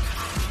McDonald.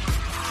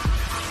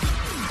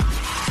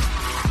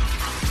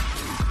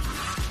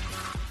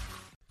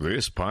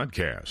 This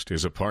podcast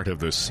is a part of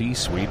the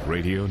C-Suite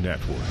Radio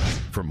Network.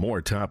 For more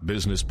top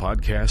business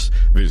podcasts,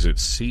 visit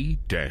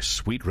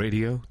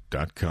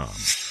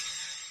c-suiteradio.com.